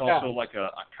lady that's also like a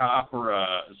cop or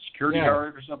a security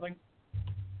guard or something?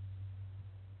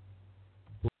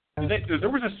 There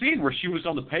was a scene where she was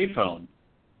on the payphone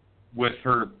with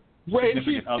her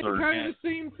significant other. Kind of the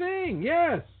same thing,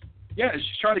 yes. Yeah,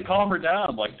 she's trying to calm her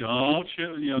down, like, don't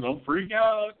freak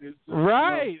out. It's,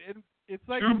 right. It's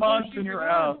like 2 months and you're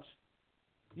out.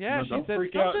 Yeah, she said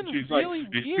freak something out. She's really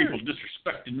like, these weird. people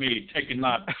disrespecting me, taking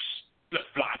my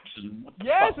flip-flops. question. What the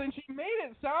yes, fuck? and she made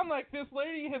it sound like this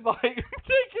lady had, like,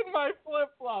 taken my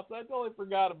flip-flops. I totally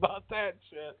forgot about that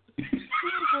shit.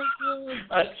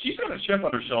 She's got a chip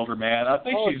on her shoulder, man. I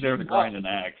think she's there to grind an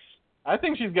axe. I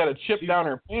think she's got a chip down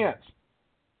her pants.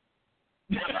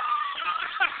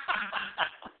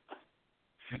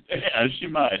 Yeah, she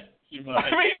might.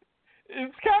 I mean,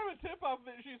 it's kind of a tip-off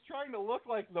that she's trying to look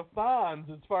like the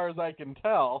Fonz, as far as I can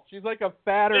tell. She's like a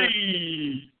fatter...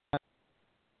 Hey.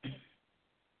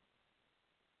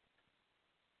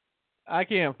 I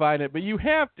can't find it, but you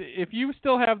have to, if you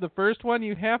still have the first one,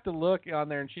 you have to look on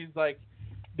there, and she's like,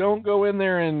 don't go in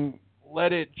there and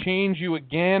let it change you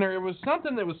again, or it was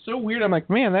something that was so weird. I'm like,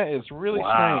 man, that is really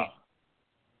strange.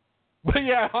 But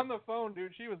yeah, on the phone,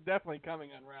 dude, she was definitely coming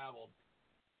unraveled.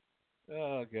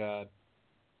 Oh, God.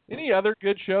 Any other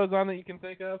good shows on that you can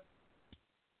think of?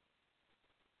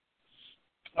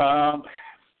 I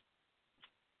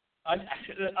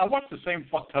watch the same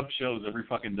fucked up shows every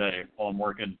fucking day while I'm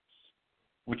working,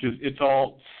 which is, it's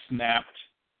all snapped,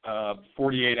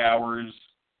 48 hours,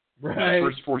 right?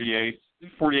 First 48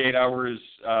 hours,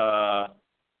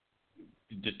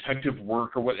 detective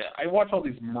work or what. I watch all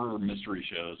these murder mystery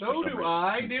shows. So do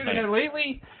I, dude. And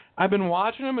lately, I've been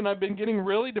watching them, and I've been getting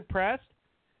really depressed.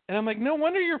 And I'm like, no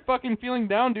wonder you're fucking feeling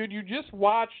down, dude. You just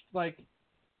watched, like,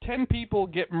 10 people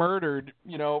get murdered,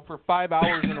 you know, for 5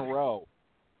 hours in a row.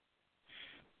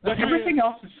 But everything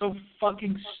else is so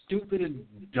fucking stupid and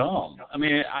dumb. I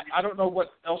mean, I don't know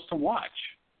what else to watch.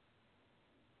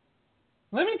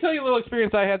 Let me tell you a little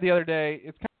experience I had the other day.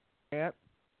 It's kind of...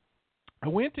 I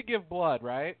went to give blood,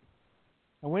 right?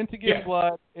 I went to give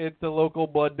blood at the local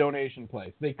blood donation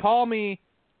place. They call me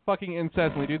fucking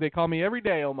incessantly, dude. They call me every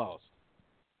day almost,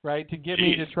 right, to get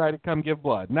me to try to come give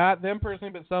blood. Not them personally,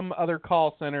 but some other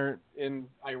call center in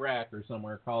Iraq or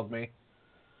somewhere calls me.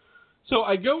 So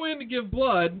I go in to give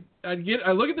blood. I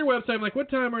look at their website. I'm like, what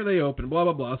time are they open? Blah,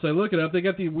 blah, blah. So I look it up. They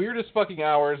got the weirdest fucking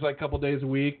hours, like a couple days a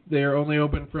week. They're only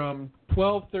open from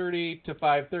 12:30 to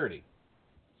 5:30.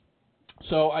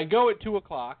 So I go at 2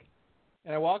 o'clock,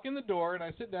 and I walk in the door, and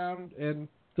I sit down, and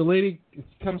the lady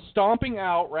comes stomping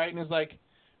out, right, and is like,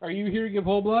 are you here to give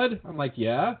whole blood? I'm like,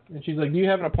 yeah. And she's like, do you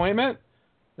have an appointment?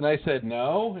 And I said,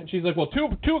 no. And she's like, well,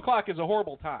 2 o'clock is a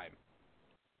horrible time.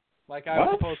 Like I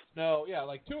was supposed to know. Yeah,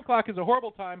 like 2 o'clock is a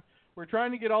horrible time. We're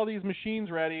trying to get all these machines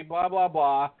ready, blah, blah,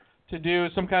 blah, to do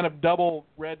some kind of double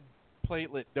red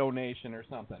platelet donation or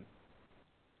something.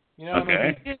 You know,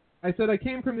 okay. I said, I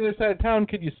came from the other side of town.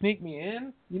 Could you sneak me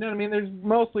in? You know what I mean? There's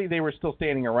mostly they were still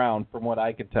standing around from what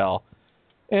I could tell.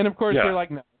 And, of course, they're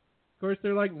like, no. Of course,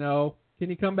 they're like, no. Can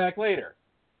you come back later?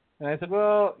 And I said,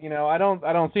 well, you know, I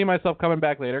don't see myself coming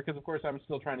back later because, of course, I'm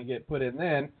still trying to get put in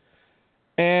then.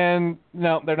 And,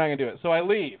 no, they're not going to do it. So I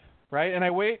leave, right? And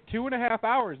I wait 2.5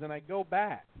 hours, and I go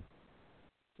back.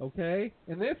 Okay?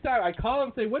 And this time I call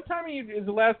and say, what time is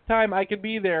the last time I could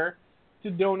be there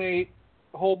to donate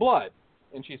whole blood?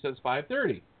 And she says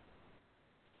 5:30.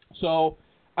 So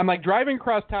I'm like driving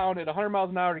across town at 100 miles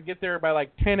an hour to get there by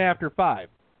like 10 after 5.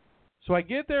 So I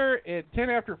get there at 10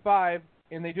 after 5,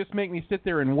 and they just make me sit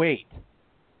there and wait,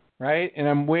 right? And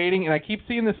I'm waiting, and I keep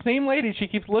seeing the same lady. She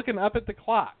keeps looking up at the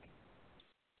clock,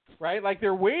 right? Like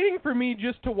they're waiting for me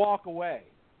just to walk away.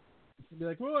 She'd be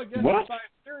like, well, I guess it's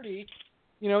 5:30.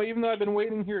 You know, even though I've been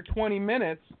waiting here 20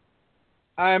 minutes,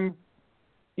 I'm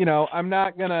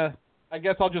not going to, I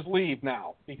guess I'll just leave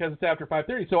now because it's after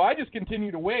 5:30. So I just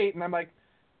continue to wait, and I'm like,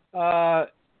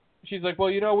 she's like, well,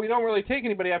 you know, we don't really take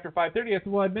anybody after 5:30. I said,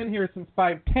 well, I've been here since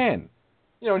 5:10.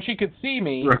 You know, and she could see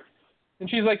me. Right. And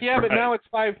she's like, yeah, but now it's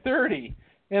 5:30.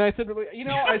 And I said, you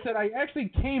know, I actually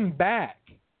came back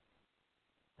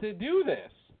to do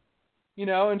this. You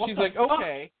know, and she's like,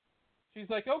 okay. She's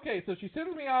like, okay. So she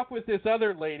sends me off with this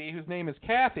other lady whose name is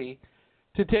Kathy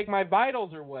to take my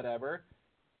vitals or whatever.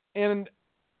 And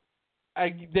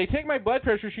they take my blood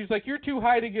pressure. She's like, you're too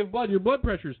high to give blood. Your blood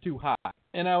pressure's too high.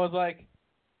 And I was like,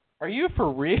 are you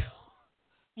for real?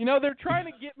 You know, they're trying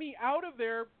to get me out of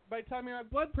there by telling me my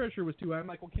blood pressure was too high. I'm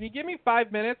like, well, can you give me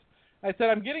 5 minutes? I said,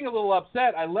 I'm getting a little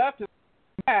upset. I left and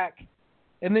back,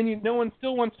 and then no one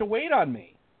still wants to wait on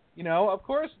me. You know, of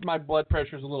course my blood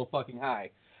pressure's a little fucking high.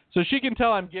 So she can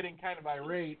tell I'm getting kind of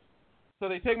irate. So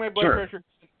they take my blood pressure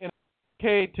and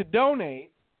to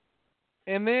donate,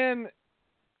 and then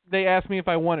they asked me if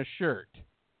I want a shirt,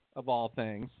 of all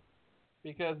things,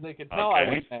 because they could tell I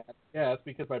was mad. Yes,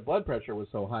 because my blood pressure was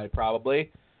so high,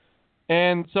 probably.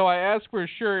 And so I asked for a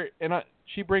shirt, and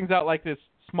she brings out like this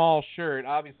small shirt.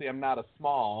 Obviously, I'm not a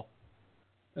small.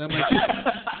 And I'm like,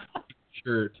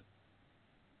 shirt.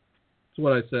 That's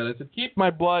what I said. I said, keep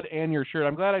my blood and your shirt.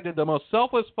 I'm glad I did the most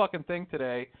selfless fucking thing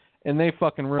today, and they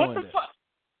fucking ruined it.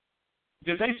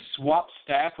 did they swap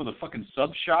staff with a fucking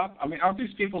sub shop? I mean, aren't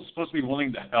these people supposed to be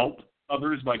willing to help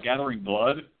others by gathering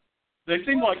blood? They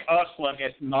seem like us, like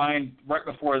at 9, right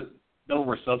before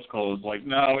Delaware subs closed. Like,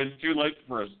 no, it's too late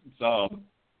for a sub.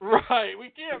 Right, we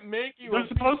can't make you. They're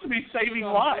supposed to be saving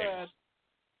lives.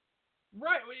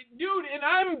 Right, dude, and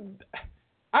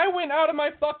I went out of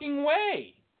my fucking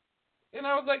way. And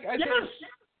I was like, I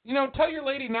said, tell your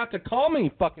lady not to call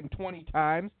me fucking 20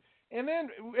 times. And then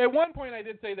at one point I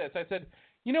did say this. I said,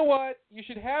 you know what? You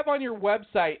should have on your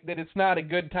website that it's not a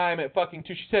good time at fucking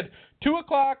 2. She said 2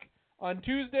 o'clock on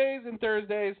Tuesdays and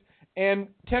Thursdays and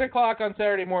 10 o'clock on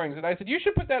Saturday mornings. And I said, you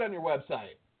should put that on your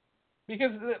website.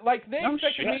 Because, like, they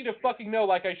expected me to fucking know,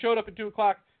 like, I showed up at 2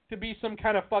 o'clock to be some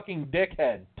kind of fucking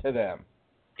dickhead to them.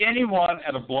 Anyone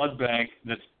at a blood bank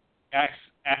that's acts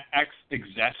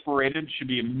exasperated should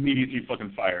be immediately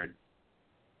fucking fired.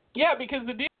 Yeah, because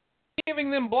the deal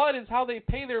giving them blood is how they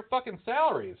pay their fucking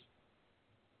salaries.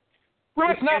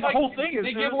 Right, it's not and like the whole thing is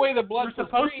they give away the blood for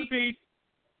free.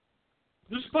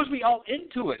 They're supposed to be all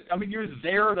into it. I mean, you're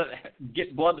there to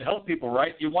get blood to help people,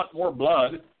 right? You want more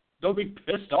blood. Don't be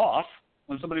pissed off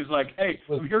when somebody's like, hey,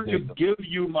 I'm here to give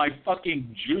you my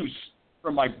fucking juice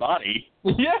from my body.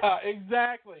 Yeah,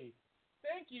 exactly.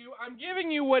 Thank you. I'm giving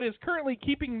you what is currently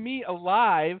keeping me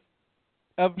alive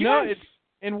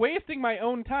and wasting my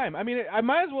own time. I mean, I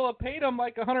might as well have paid them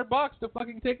like $100 to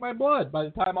fucking take my blood by the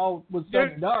time all was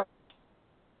said and done.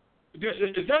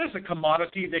 That is a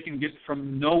commodity they can get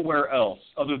from nowhere else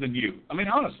other than you. I mean,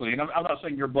 honestly, and I'm not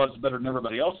saying your blood's better than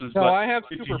everybody else's, no, but I have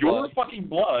it's super your blood. fucking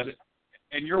blood,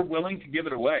 and you're willing to give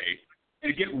it away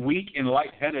and get weak and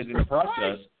lightheaded in the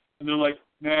process, and they're like,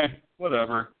 nah,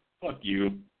 whatever, fuck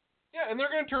you. Yeah, and they're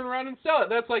going to turn around and sell it.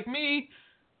 That's like me,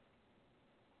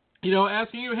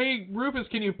 asking you, hey, Rufus,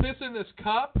 can you piss in this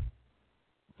cup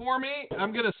for me?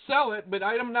 I'm going to sell it, but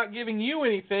I'm not giving you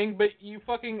anything, but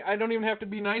I don't even have to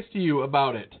be nice to you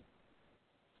about it.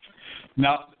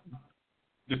 Now,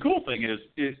 the cool thing is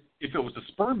if it was a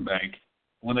sperm bank,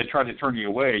 when they try to turn you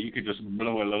away, you could just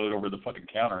blow it over the fucking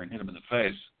counter and hit them in the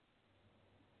face.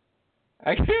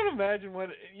 I can't imagine what,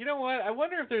 I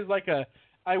wonder if there's like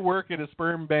I work at a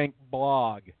sperm bank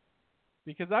blog,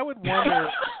 because I would wonder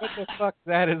what the fuck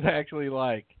that is actually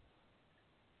like.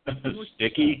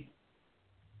 Sticky?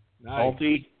 Nice.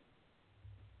 Salty?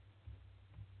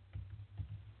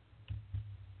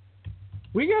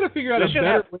 We got to figure out a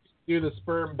better way to do the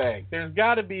sperm bank. There's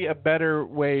got to be a better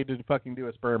way to fucking do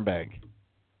a sperm bank.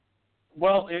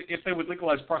 Well, if they would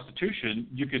legalize prostitution,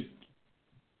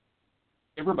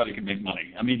 everybody could make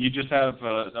money. I mean, you just have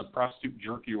a prostitute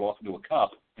jerk you off into a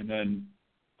cup, and then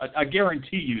I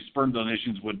guarantee you sperm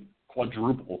donations would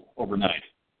quadruple overnight.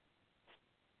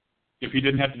 If you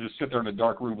didn't have to just sit there in a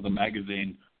dark room with a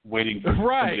magazine waiting for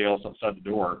somebody else outside the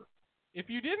door. If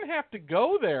you didn't have to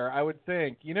go there, I would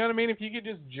think. You know what I mean? If you could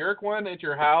just jerk one at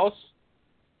your house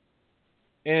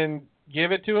and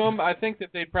give it to them, I think that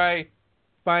they'd probably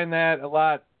find that a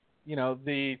lot,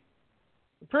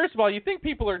 First of all, you think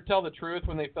people are tell the truth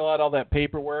when they fill out all that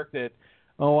paperwork that,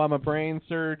 oh, I'm a brain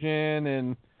surgeon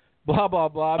and blah, blah,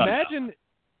 blah.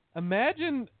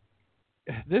 Imagine,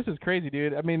 this is crazy,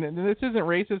 dude. I mean, this isn't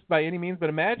racist by any means, but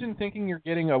imagine thinking you're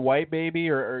getting a white baby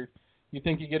or you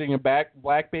think you're getting a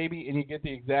black baby and you get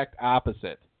the exact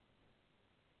opposite.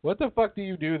 What the fuck do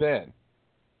you do then?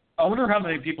 I wonder how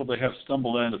many people they have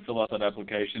stumbled in to fill out that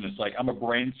application. It's like, I'm a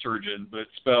brain surgeon, but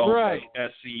it's spelled like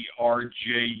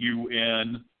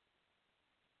SERJUN.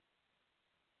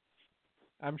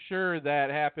 I'm sure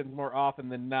that happens more often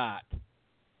than not.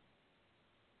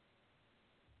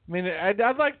 I mean,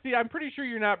 I'd like to see, I'm pretty sure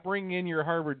you're not bringing in your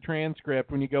Harvard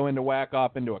transcript when you go in to whack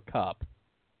off into a cup.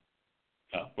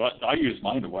 Yeah, but I use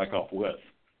mine to whack off with.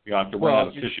 You have to run out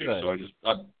of tissue, so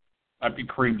I'd be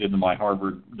creamed into my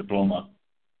Harvard diploma.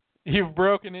 You've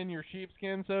broken in your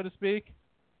sheepskin, so to speak?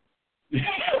 Yes,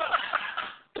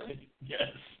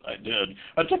 I did.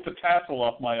 I took the tassel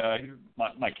off my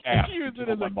cap. You use it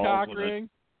as a cock ring?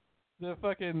 The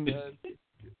fucking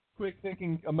quick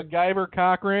thinking, a MacGyver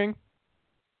cock ring?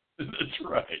 That's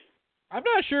right. I'm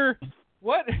not sure.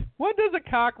 What does a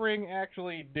cock ring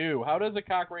actually do? How does a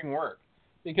cock ring work?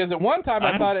 Because at one time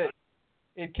I thought it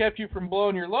kept you from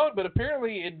blowing your load, but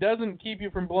apparently it doesn't keep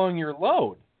you from blowing your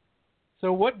load.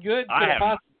 So what good could it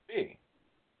possibly be?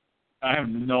 I have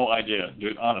no idea,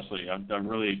 dude. Honestly, I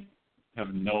really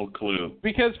have no clue.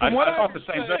 Because from I thought the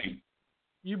same thing.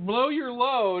 You blow your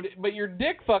load, but your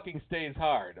dick fucking stays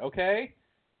hard, okay?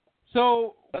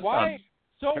 So why?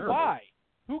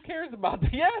 Who cares about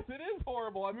that? Yes, it is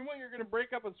horrible. I mean, what, you're going to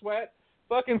break up a sweat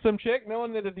fucking some chick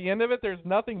knowing that at the end of it there's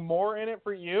nothing more in it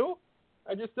for you?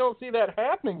 I just don't see that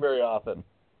happening very often.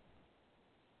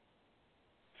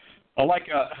 I like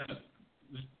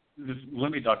this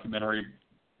Lemmy documentary.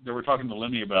 They were talking to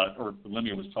Lemmy about, or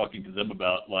Lemmy was talking to them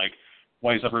about, like,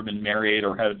 why he's ever been married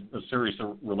or had a serious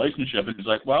relationship. And he's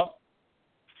like, well,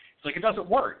 it's like it doesn't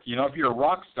work. You know, if you're a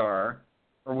rock star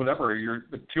or whatever, you're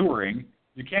touring,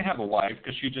 you can't have a wife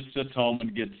because she just sits home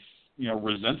and gets, you know,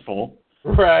 resentful.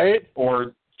 Right.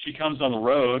 Or she comes on the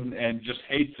road and just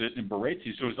hates it and berates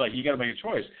you. So it's like, you got to make a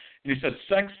choice. And he said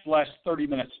sex lasts 30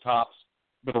 minutes tops,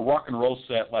 but a rock and roll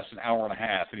set lasts an hour and a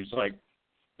half. And he's like,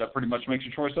 that pretty much makes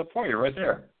your choice up for you right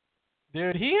there.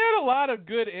 Dude, he had a lot of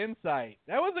good insight.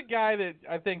 That was a guy that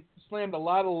I think slammed a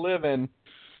lot of living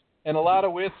and a lot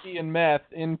of whiskey and meth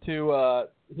into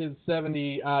his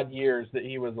 70-odd years that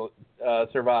he was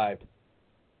survived.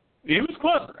 He was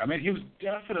clever. I mean, he was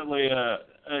definitely a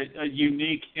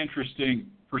unique, interesting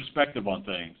perspective on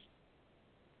things.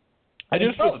 I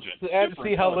just had to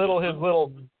see how little his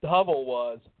little hovel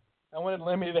was. I wanted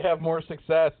Lemmy to have more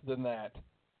success than that.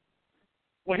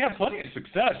 Well, he had plenty of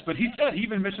success, but he said, he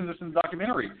even mentioned this in the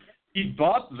documentary, he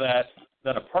bought that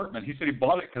apartment. He said he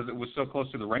bought it because it was so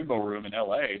close to the Rainbow Room in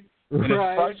L.A. And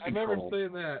right, it's price I remember controlled.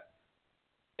 saying that.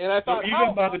 And I thought, so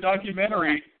even by the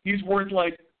documentary, he's worth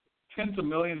like tens of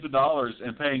millions of dollars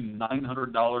and paying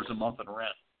 $900 a month in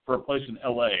rent for a place in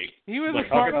L.A. He was like, a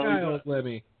smart guy with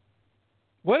Lemmy.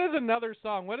 What is another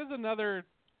song? What is another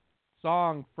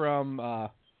song from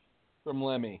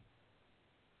Lemmy?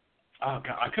 Oh,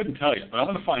 God, I couldn't tell you, but I'm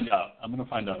going to find out.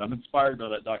 I'm inspired by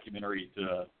that documentary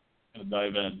to kind of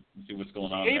dive in and see what's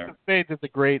going on there. Ace of Spades is a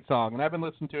great song, and I've been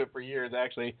listening to it for years,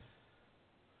 actually.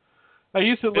 I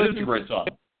used to listen. It is a great song.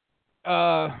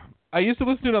 I used to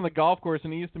listen to it on the golf course,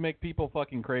 and it used to make people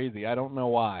fucking crazy. I don't know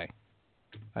why.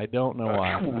 Really?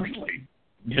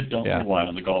 You don't know why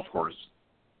on the golf course.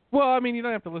 Well, I mean, you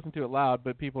don't have to listen to it loud,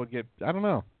 but people would get, I don't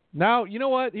know. Now, you know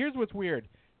what? Here's what's weird.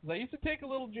 I used to take a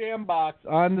little jam box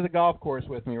onto the golf course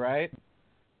with me, right?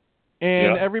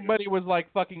 And everybody was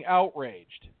like fucking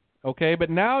outraged. Okay, but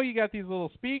now you got these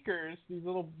little speakers, these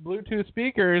little Bluetooth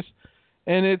speakers,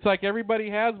 and it's like everybody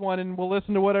has one and will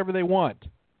listen to whatever they want.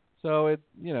 So it's,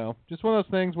 you know, just one of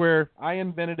those things where I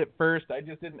invented it first. I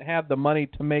just didn't have the money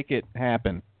to make it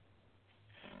happen.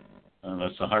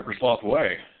 That's the Hypersloth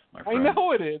way, my friend. I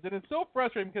know it is, and it's so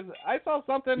frustrating because I saw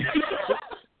something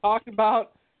talked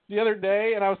about the other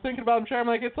day, and I was thinking about it. I'm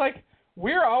like, it's like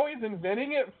we're always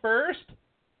inventing it first,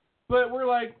 but we're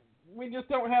like, we just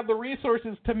don't have the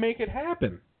resources to make it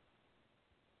happen,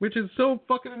 which is so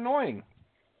fucking annoying.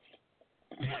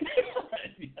 Yes,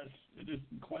 it is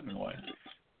quite annoying.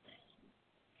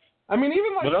 I mean,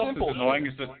 even like what simple. What else is annoying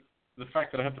is the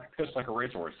fact that I have to piss like a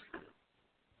racehorse.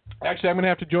 Actually, I'm going to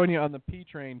have to join you on the P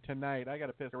train tonight. I got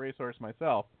to piss a racehorse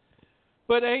myself.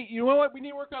 But hey, you know what? We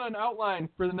need to work on an outline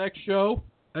for the next show.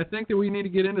 I think that we need to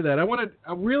get into that.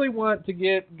 I really want to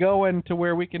get going to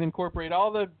where we can incorporate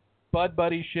all the Bud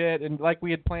Buddy shit and like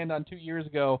we had planned on 2 years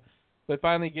ago, but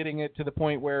finally getting it to the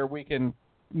point where we can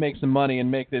make some money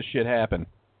and make this shit happen.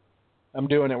 I'm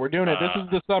doing it. We're doing it. This is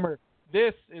the summer.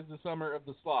 This is the summer of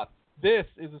the sloth. This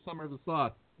is the summer of the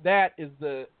sloth. That is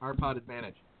our pod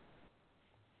advantage.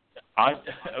 I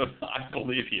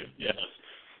believe you. Yes.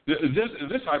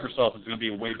 This Hypersloth is going to be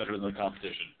way better than the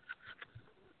competition.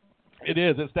 It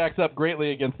is. It stacks up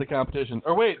greatly against the competition.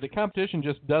 Or wait, the competition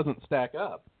just doesn't stack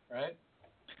up, right?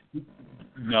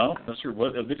 No, that's true.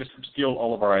 They just steal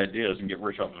all of our ideas and get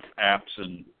rich off of apps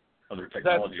and other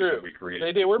technologies that we create.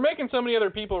 They do. We're making so many other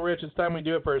people rich, it's time we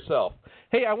do it for ourselves.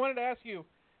 Hey, I wanted to ask you,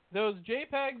 those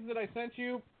JPEGs that I sent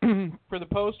you for the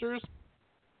posters,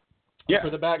 for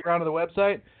the background of the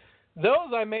website,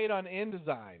 those I made on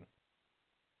InDesign.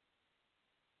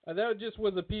 That just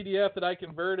was a PDF that I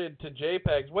converted to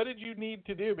JPEGs. What did you need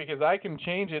to do? Because I can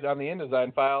change it on the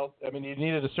InDesign file. I mean, you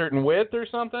needed a certain width or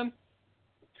something?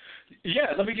 Yeah,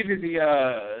 let me give you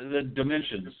the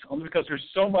dimensions. Only because there's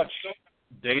so much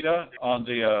data on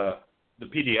the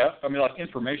PDF. I mean, like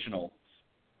informational.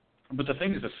 But the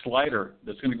thing is a slider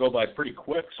that's going to go by pretty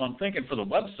quick. So I'm thinking for the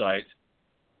website,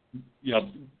 you know,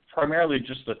 primarily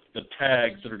just the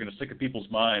tags that are going to stick in people's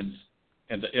minds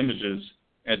and the images,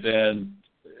 and then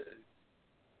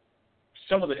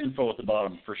some of the info at the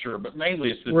bottom for sure. But mainly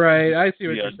it's the I see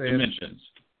what you're saying. Dimensions.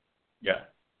 Yeah.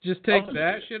 Just take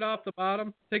that shit off the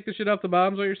bottom? Take the shit off the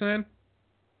bottom is what you're saying?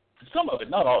 Some of it,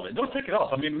 not all of it. Don't take it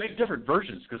off. I mean, make different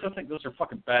versions because I think those are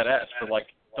fucking badass for like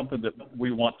something that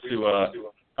we want to.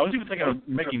 I was even thinking of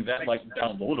making that like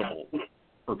downloadable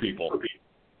for people.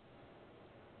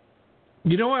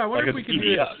 You know what? I wonder if we could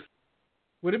do this.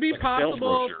 Would it be like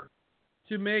possible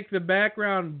to make the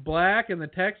background black and the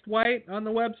text white on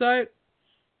the website?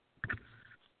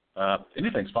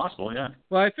 Anything's possible, yeah.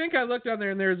 Well, I think I looked on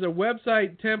there, and there's a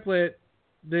website template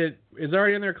that is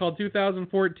already in there called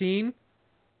 2014.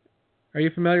 Are you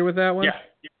familiar with that one? Yeah.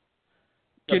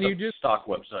 Can That's you just stock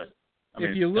website?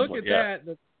 If you look at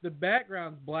that, the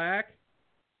background's black,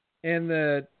 and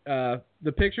the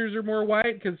pictures are more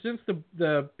white. Because since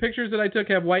the pictures that I took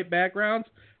have white backgrounds,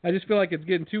 I just feel like it's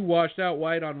getting too washed out,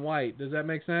 white on white. Does that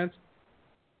make sense?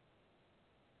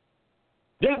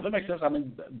 Yeah, that makes sense. I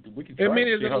mean, we can try. I mean,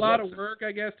 is it a lot of work,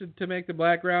 I guess, to make the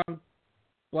background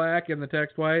black and the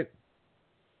text white?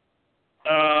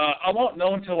 I won't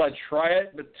know until I try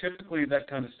it, but typically that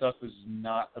kind of stuff is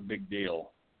not a big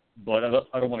deal. But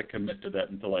I don't want to commit to that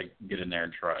until I get in there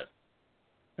and try it.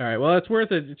 All right, well, it's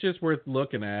worth it. It's just worth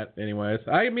looking at anyways.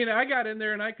 I mean, I got in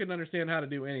there and I couldn't understand how to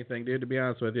do anything, dude, to be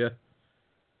honest with you.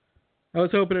 I was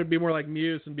hoping it would be more like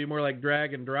Muse and be more like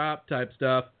drag and drop type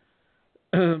stuff.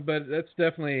 But that's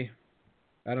definitely,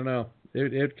 I don't know,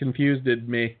 it confused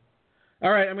me.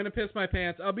 All right, I'm going to piss my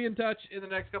pants. I'll be in touch in the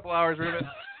next couple hours, Ruben.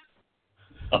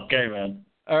 Okay, man.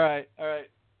 All right.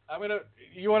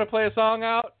 You want to play a song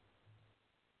out?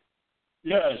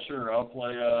 Yeah, sure. I'll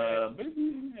play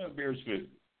Beer's Food.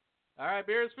 All right,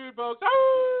 Beer's Food, folks.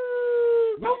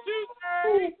 Oh! 1,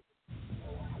 2, 3.